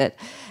popularized it?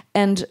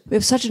 And we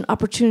have such an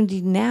opportunity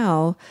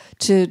now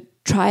to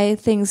try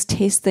things,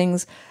 taste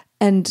things.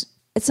 And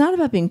it's not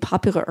about being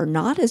popular or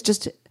not. It's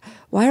just,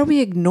 why are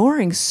we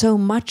ignoring so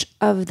much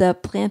of the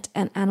plant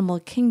and animal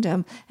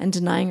kingdom and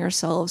denying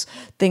ourselves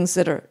things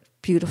that are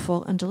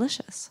beautiful and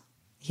delicious?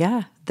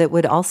 Yeah, that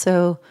would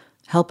also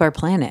help our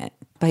planet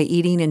by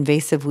eating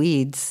invasive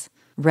weeds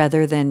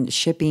rather than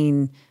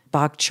shipping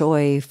bok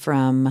choy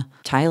from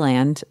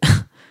Thailand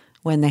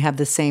when they have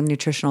the same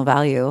nutritional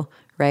value,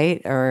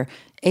 right? Or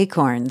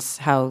acorns,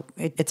 how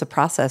it's a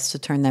process to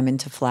turn them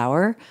into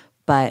flour,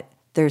 but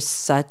there's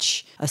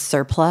such a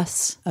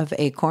surplus of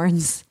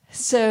acorns.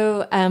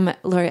 So,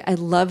 Loria, I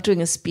love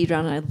doing a speed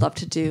round, and I'd love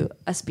to do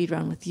a speed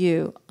round with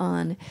you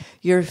on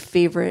your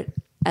favorite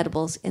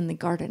edibles in the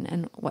garden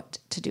and what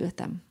to do with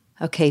them.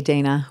 Okay,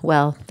 Dana.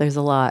 Well, there's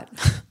a lot,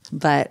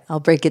 but I'll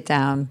break it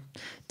down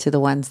to the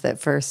ones that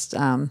first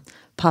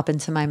pop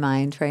into my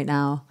mind right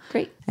now.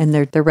 Great. And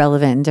they're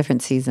relevant in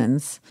different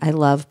seasons. I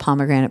love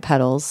pomegranate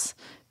petals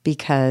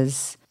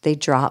because they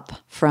drop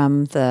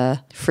from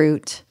the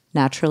fruit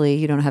naturally.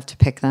 You don't have to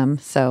pick them.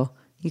 So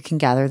you can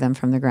gather them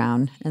from the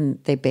ground, and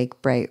they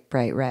bake bright,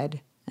 bright red.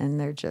 And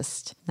they're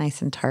just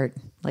nice and tart,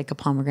 like a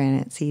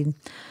pomegranate seed.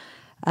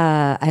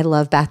 I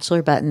love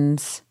bachelor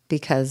buttons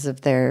because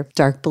of their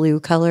dark blue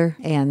color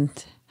and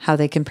how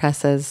they can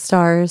press as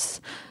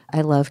stars.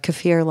 I love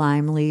kaffir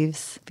lime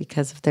leaves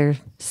because of their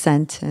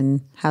scent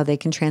and how they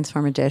can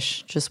transform a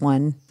dish, just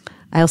one.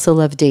 I also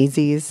love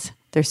daisies.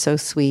 They're so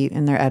sweet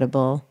and they're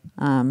edible.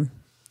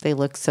 They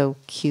look so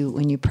cute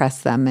when you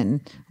press them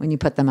and when you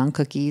put them on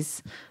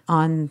cookies.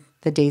 On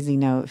the daisy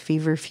note,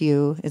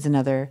 feverfew is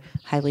another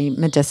highly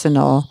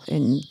medicinal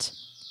and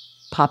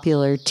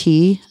popular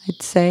tea,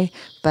 I'd say.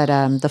 But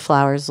the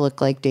flowers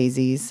look like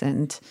daisies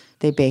and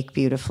they bake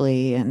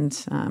beautifully,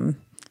 and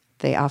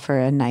they offer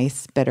a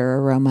nice bitter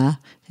aroma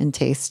and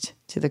taste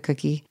to the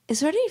cookie. Is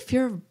there any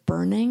fear of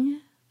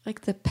burning,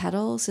 like the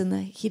petals in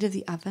the heat of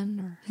the oven?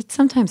 Or it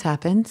sometimes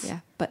happens.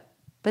 Yeah,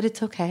 but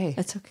it's okay.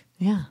 It's okay.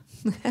 Yeah.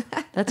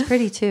 That's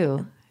pretty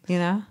too,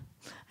 I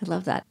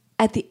love that.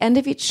 At the end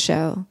of each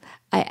show,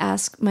 I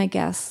ask my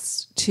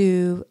guests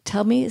to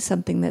tell me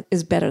something that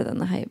is better than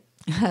the hype.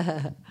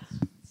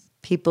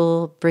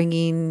 People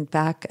bringing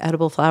back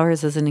edible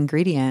flowers as an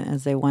ingredient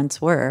as they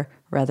once were,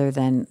 rather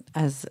than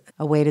as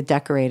a way to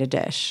decorate a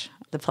dish.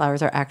 The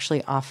flowers are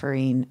actually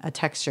offering a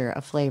texture,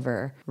 a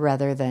flavor,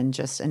 rather than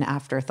just an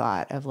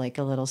afterthought of like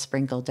a little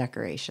sprinkle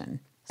decoration.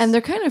 And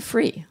they're kind of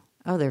free.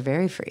 Oh, they're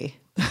very free.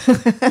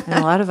 And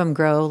a lot of them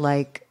grow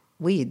like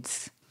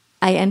weeds.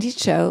 I end each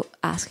show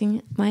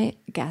asking my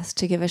guests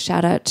to give a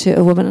shout out to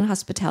a woman in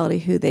hospitality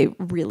who they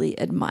really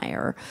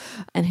admire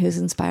and who's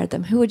inspired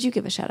them. Who would you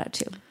give a shout out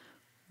to?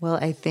 Well,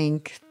 I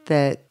think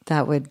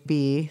that would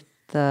be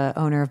the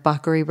owner of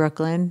Bakery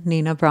Brooklyn.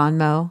 Nina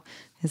Bronmo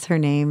is her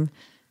name.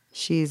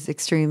 She's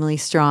extremely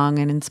strong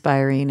and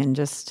inspiring and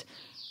just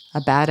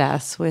a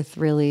badass with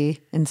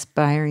really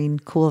inspiring,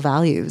 cool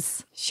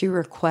values. She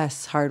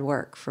requests hard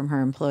work from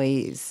her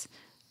employees,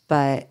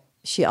 but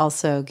she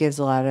also gives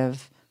a lot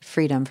of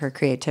freedom for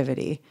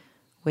creativity,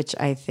 which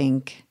I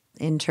think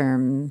in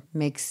turn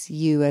makes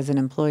you as an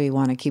employee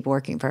want to keep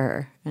working for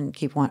her and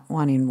keep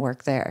wanting to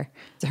work there.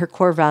 Her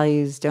core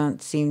values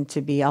don't seem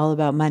to be all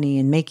about money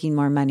and making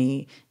more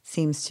money. It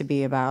seems to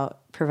be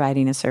about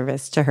providing a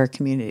service to her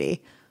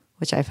community,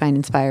 which I find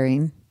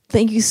inspiring.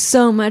 Thank you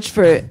so much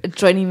for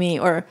joining me,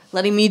 or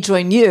letting me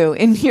join you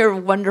in your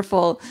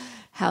wonderful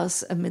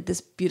house amid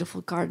this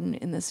beautiful garden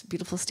in this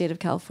beautiful state of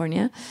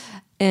California.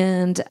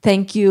 And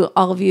thank you,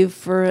 all of you,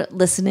 for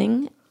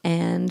listening.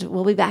 And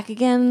we'll be back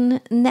again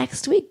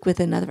next week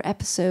with another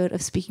episode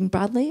of Speaking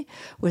Broadly,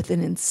 with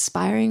an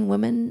inspiring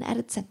woman at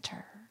its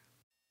center.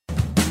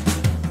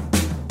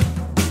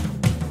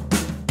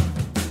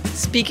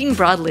 Speaking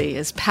Broadly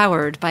is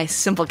powered by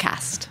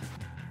Simplecast.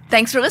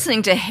 Thanks for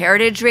listening to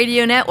Heritage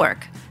Radio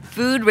Network,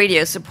 food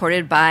radio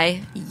supported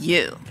by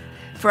you.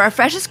 For our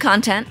freshest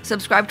content,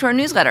 subscribe to our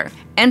newsletter.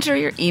 Enter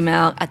your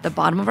email at the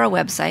bottom of our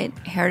website,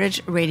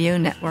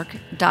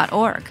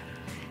 heritageradionetwork.org.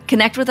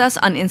 Connect with us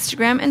on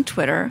Instagram and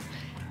Twitter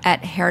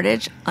at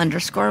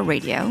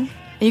heritage_radio. And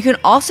you can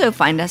also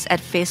find us at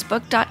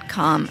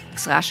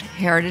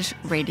facebook.com/Heritage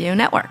Radio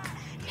Network.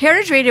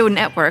 Heritage Radio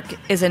Network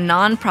is a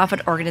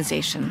nonprofit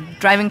organization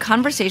driving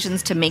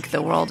conversations to make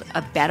the world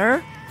a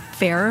better,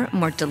 fairer,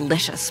 more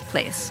delicious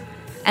place.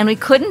 And we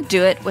couldn't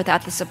do it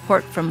without the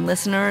support from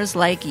listeners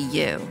like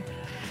you.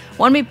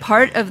 Want to be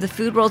part of the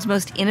food world's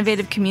most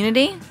innovative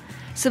community?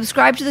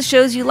 Subscribe to the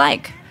shows you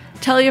like,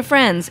 tell your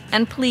friends,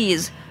 and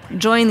please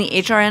join the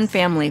HRN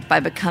family by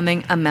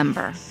becoming a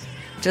member.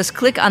 Just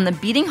click on the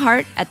beating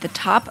heart at the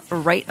top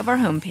right of our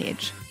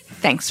homepage.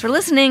 Thanks for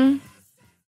listening.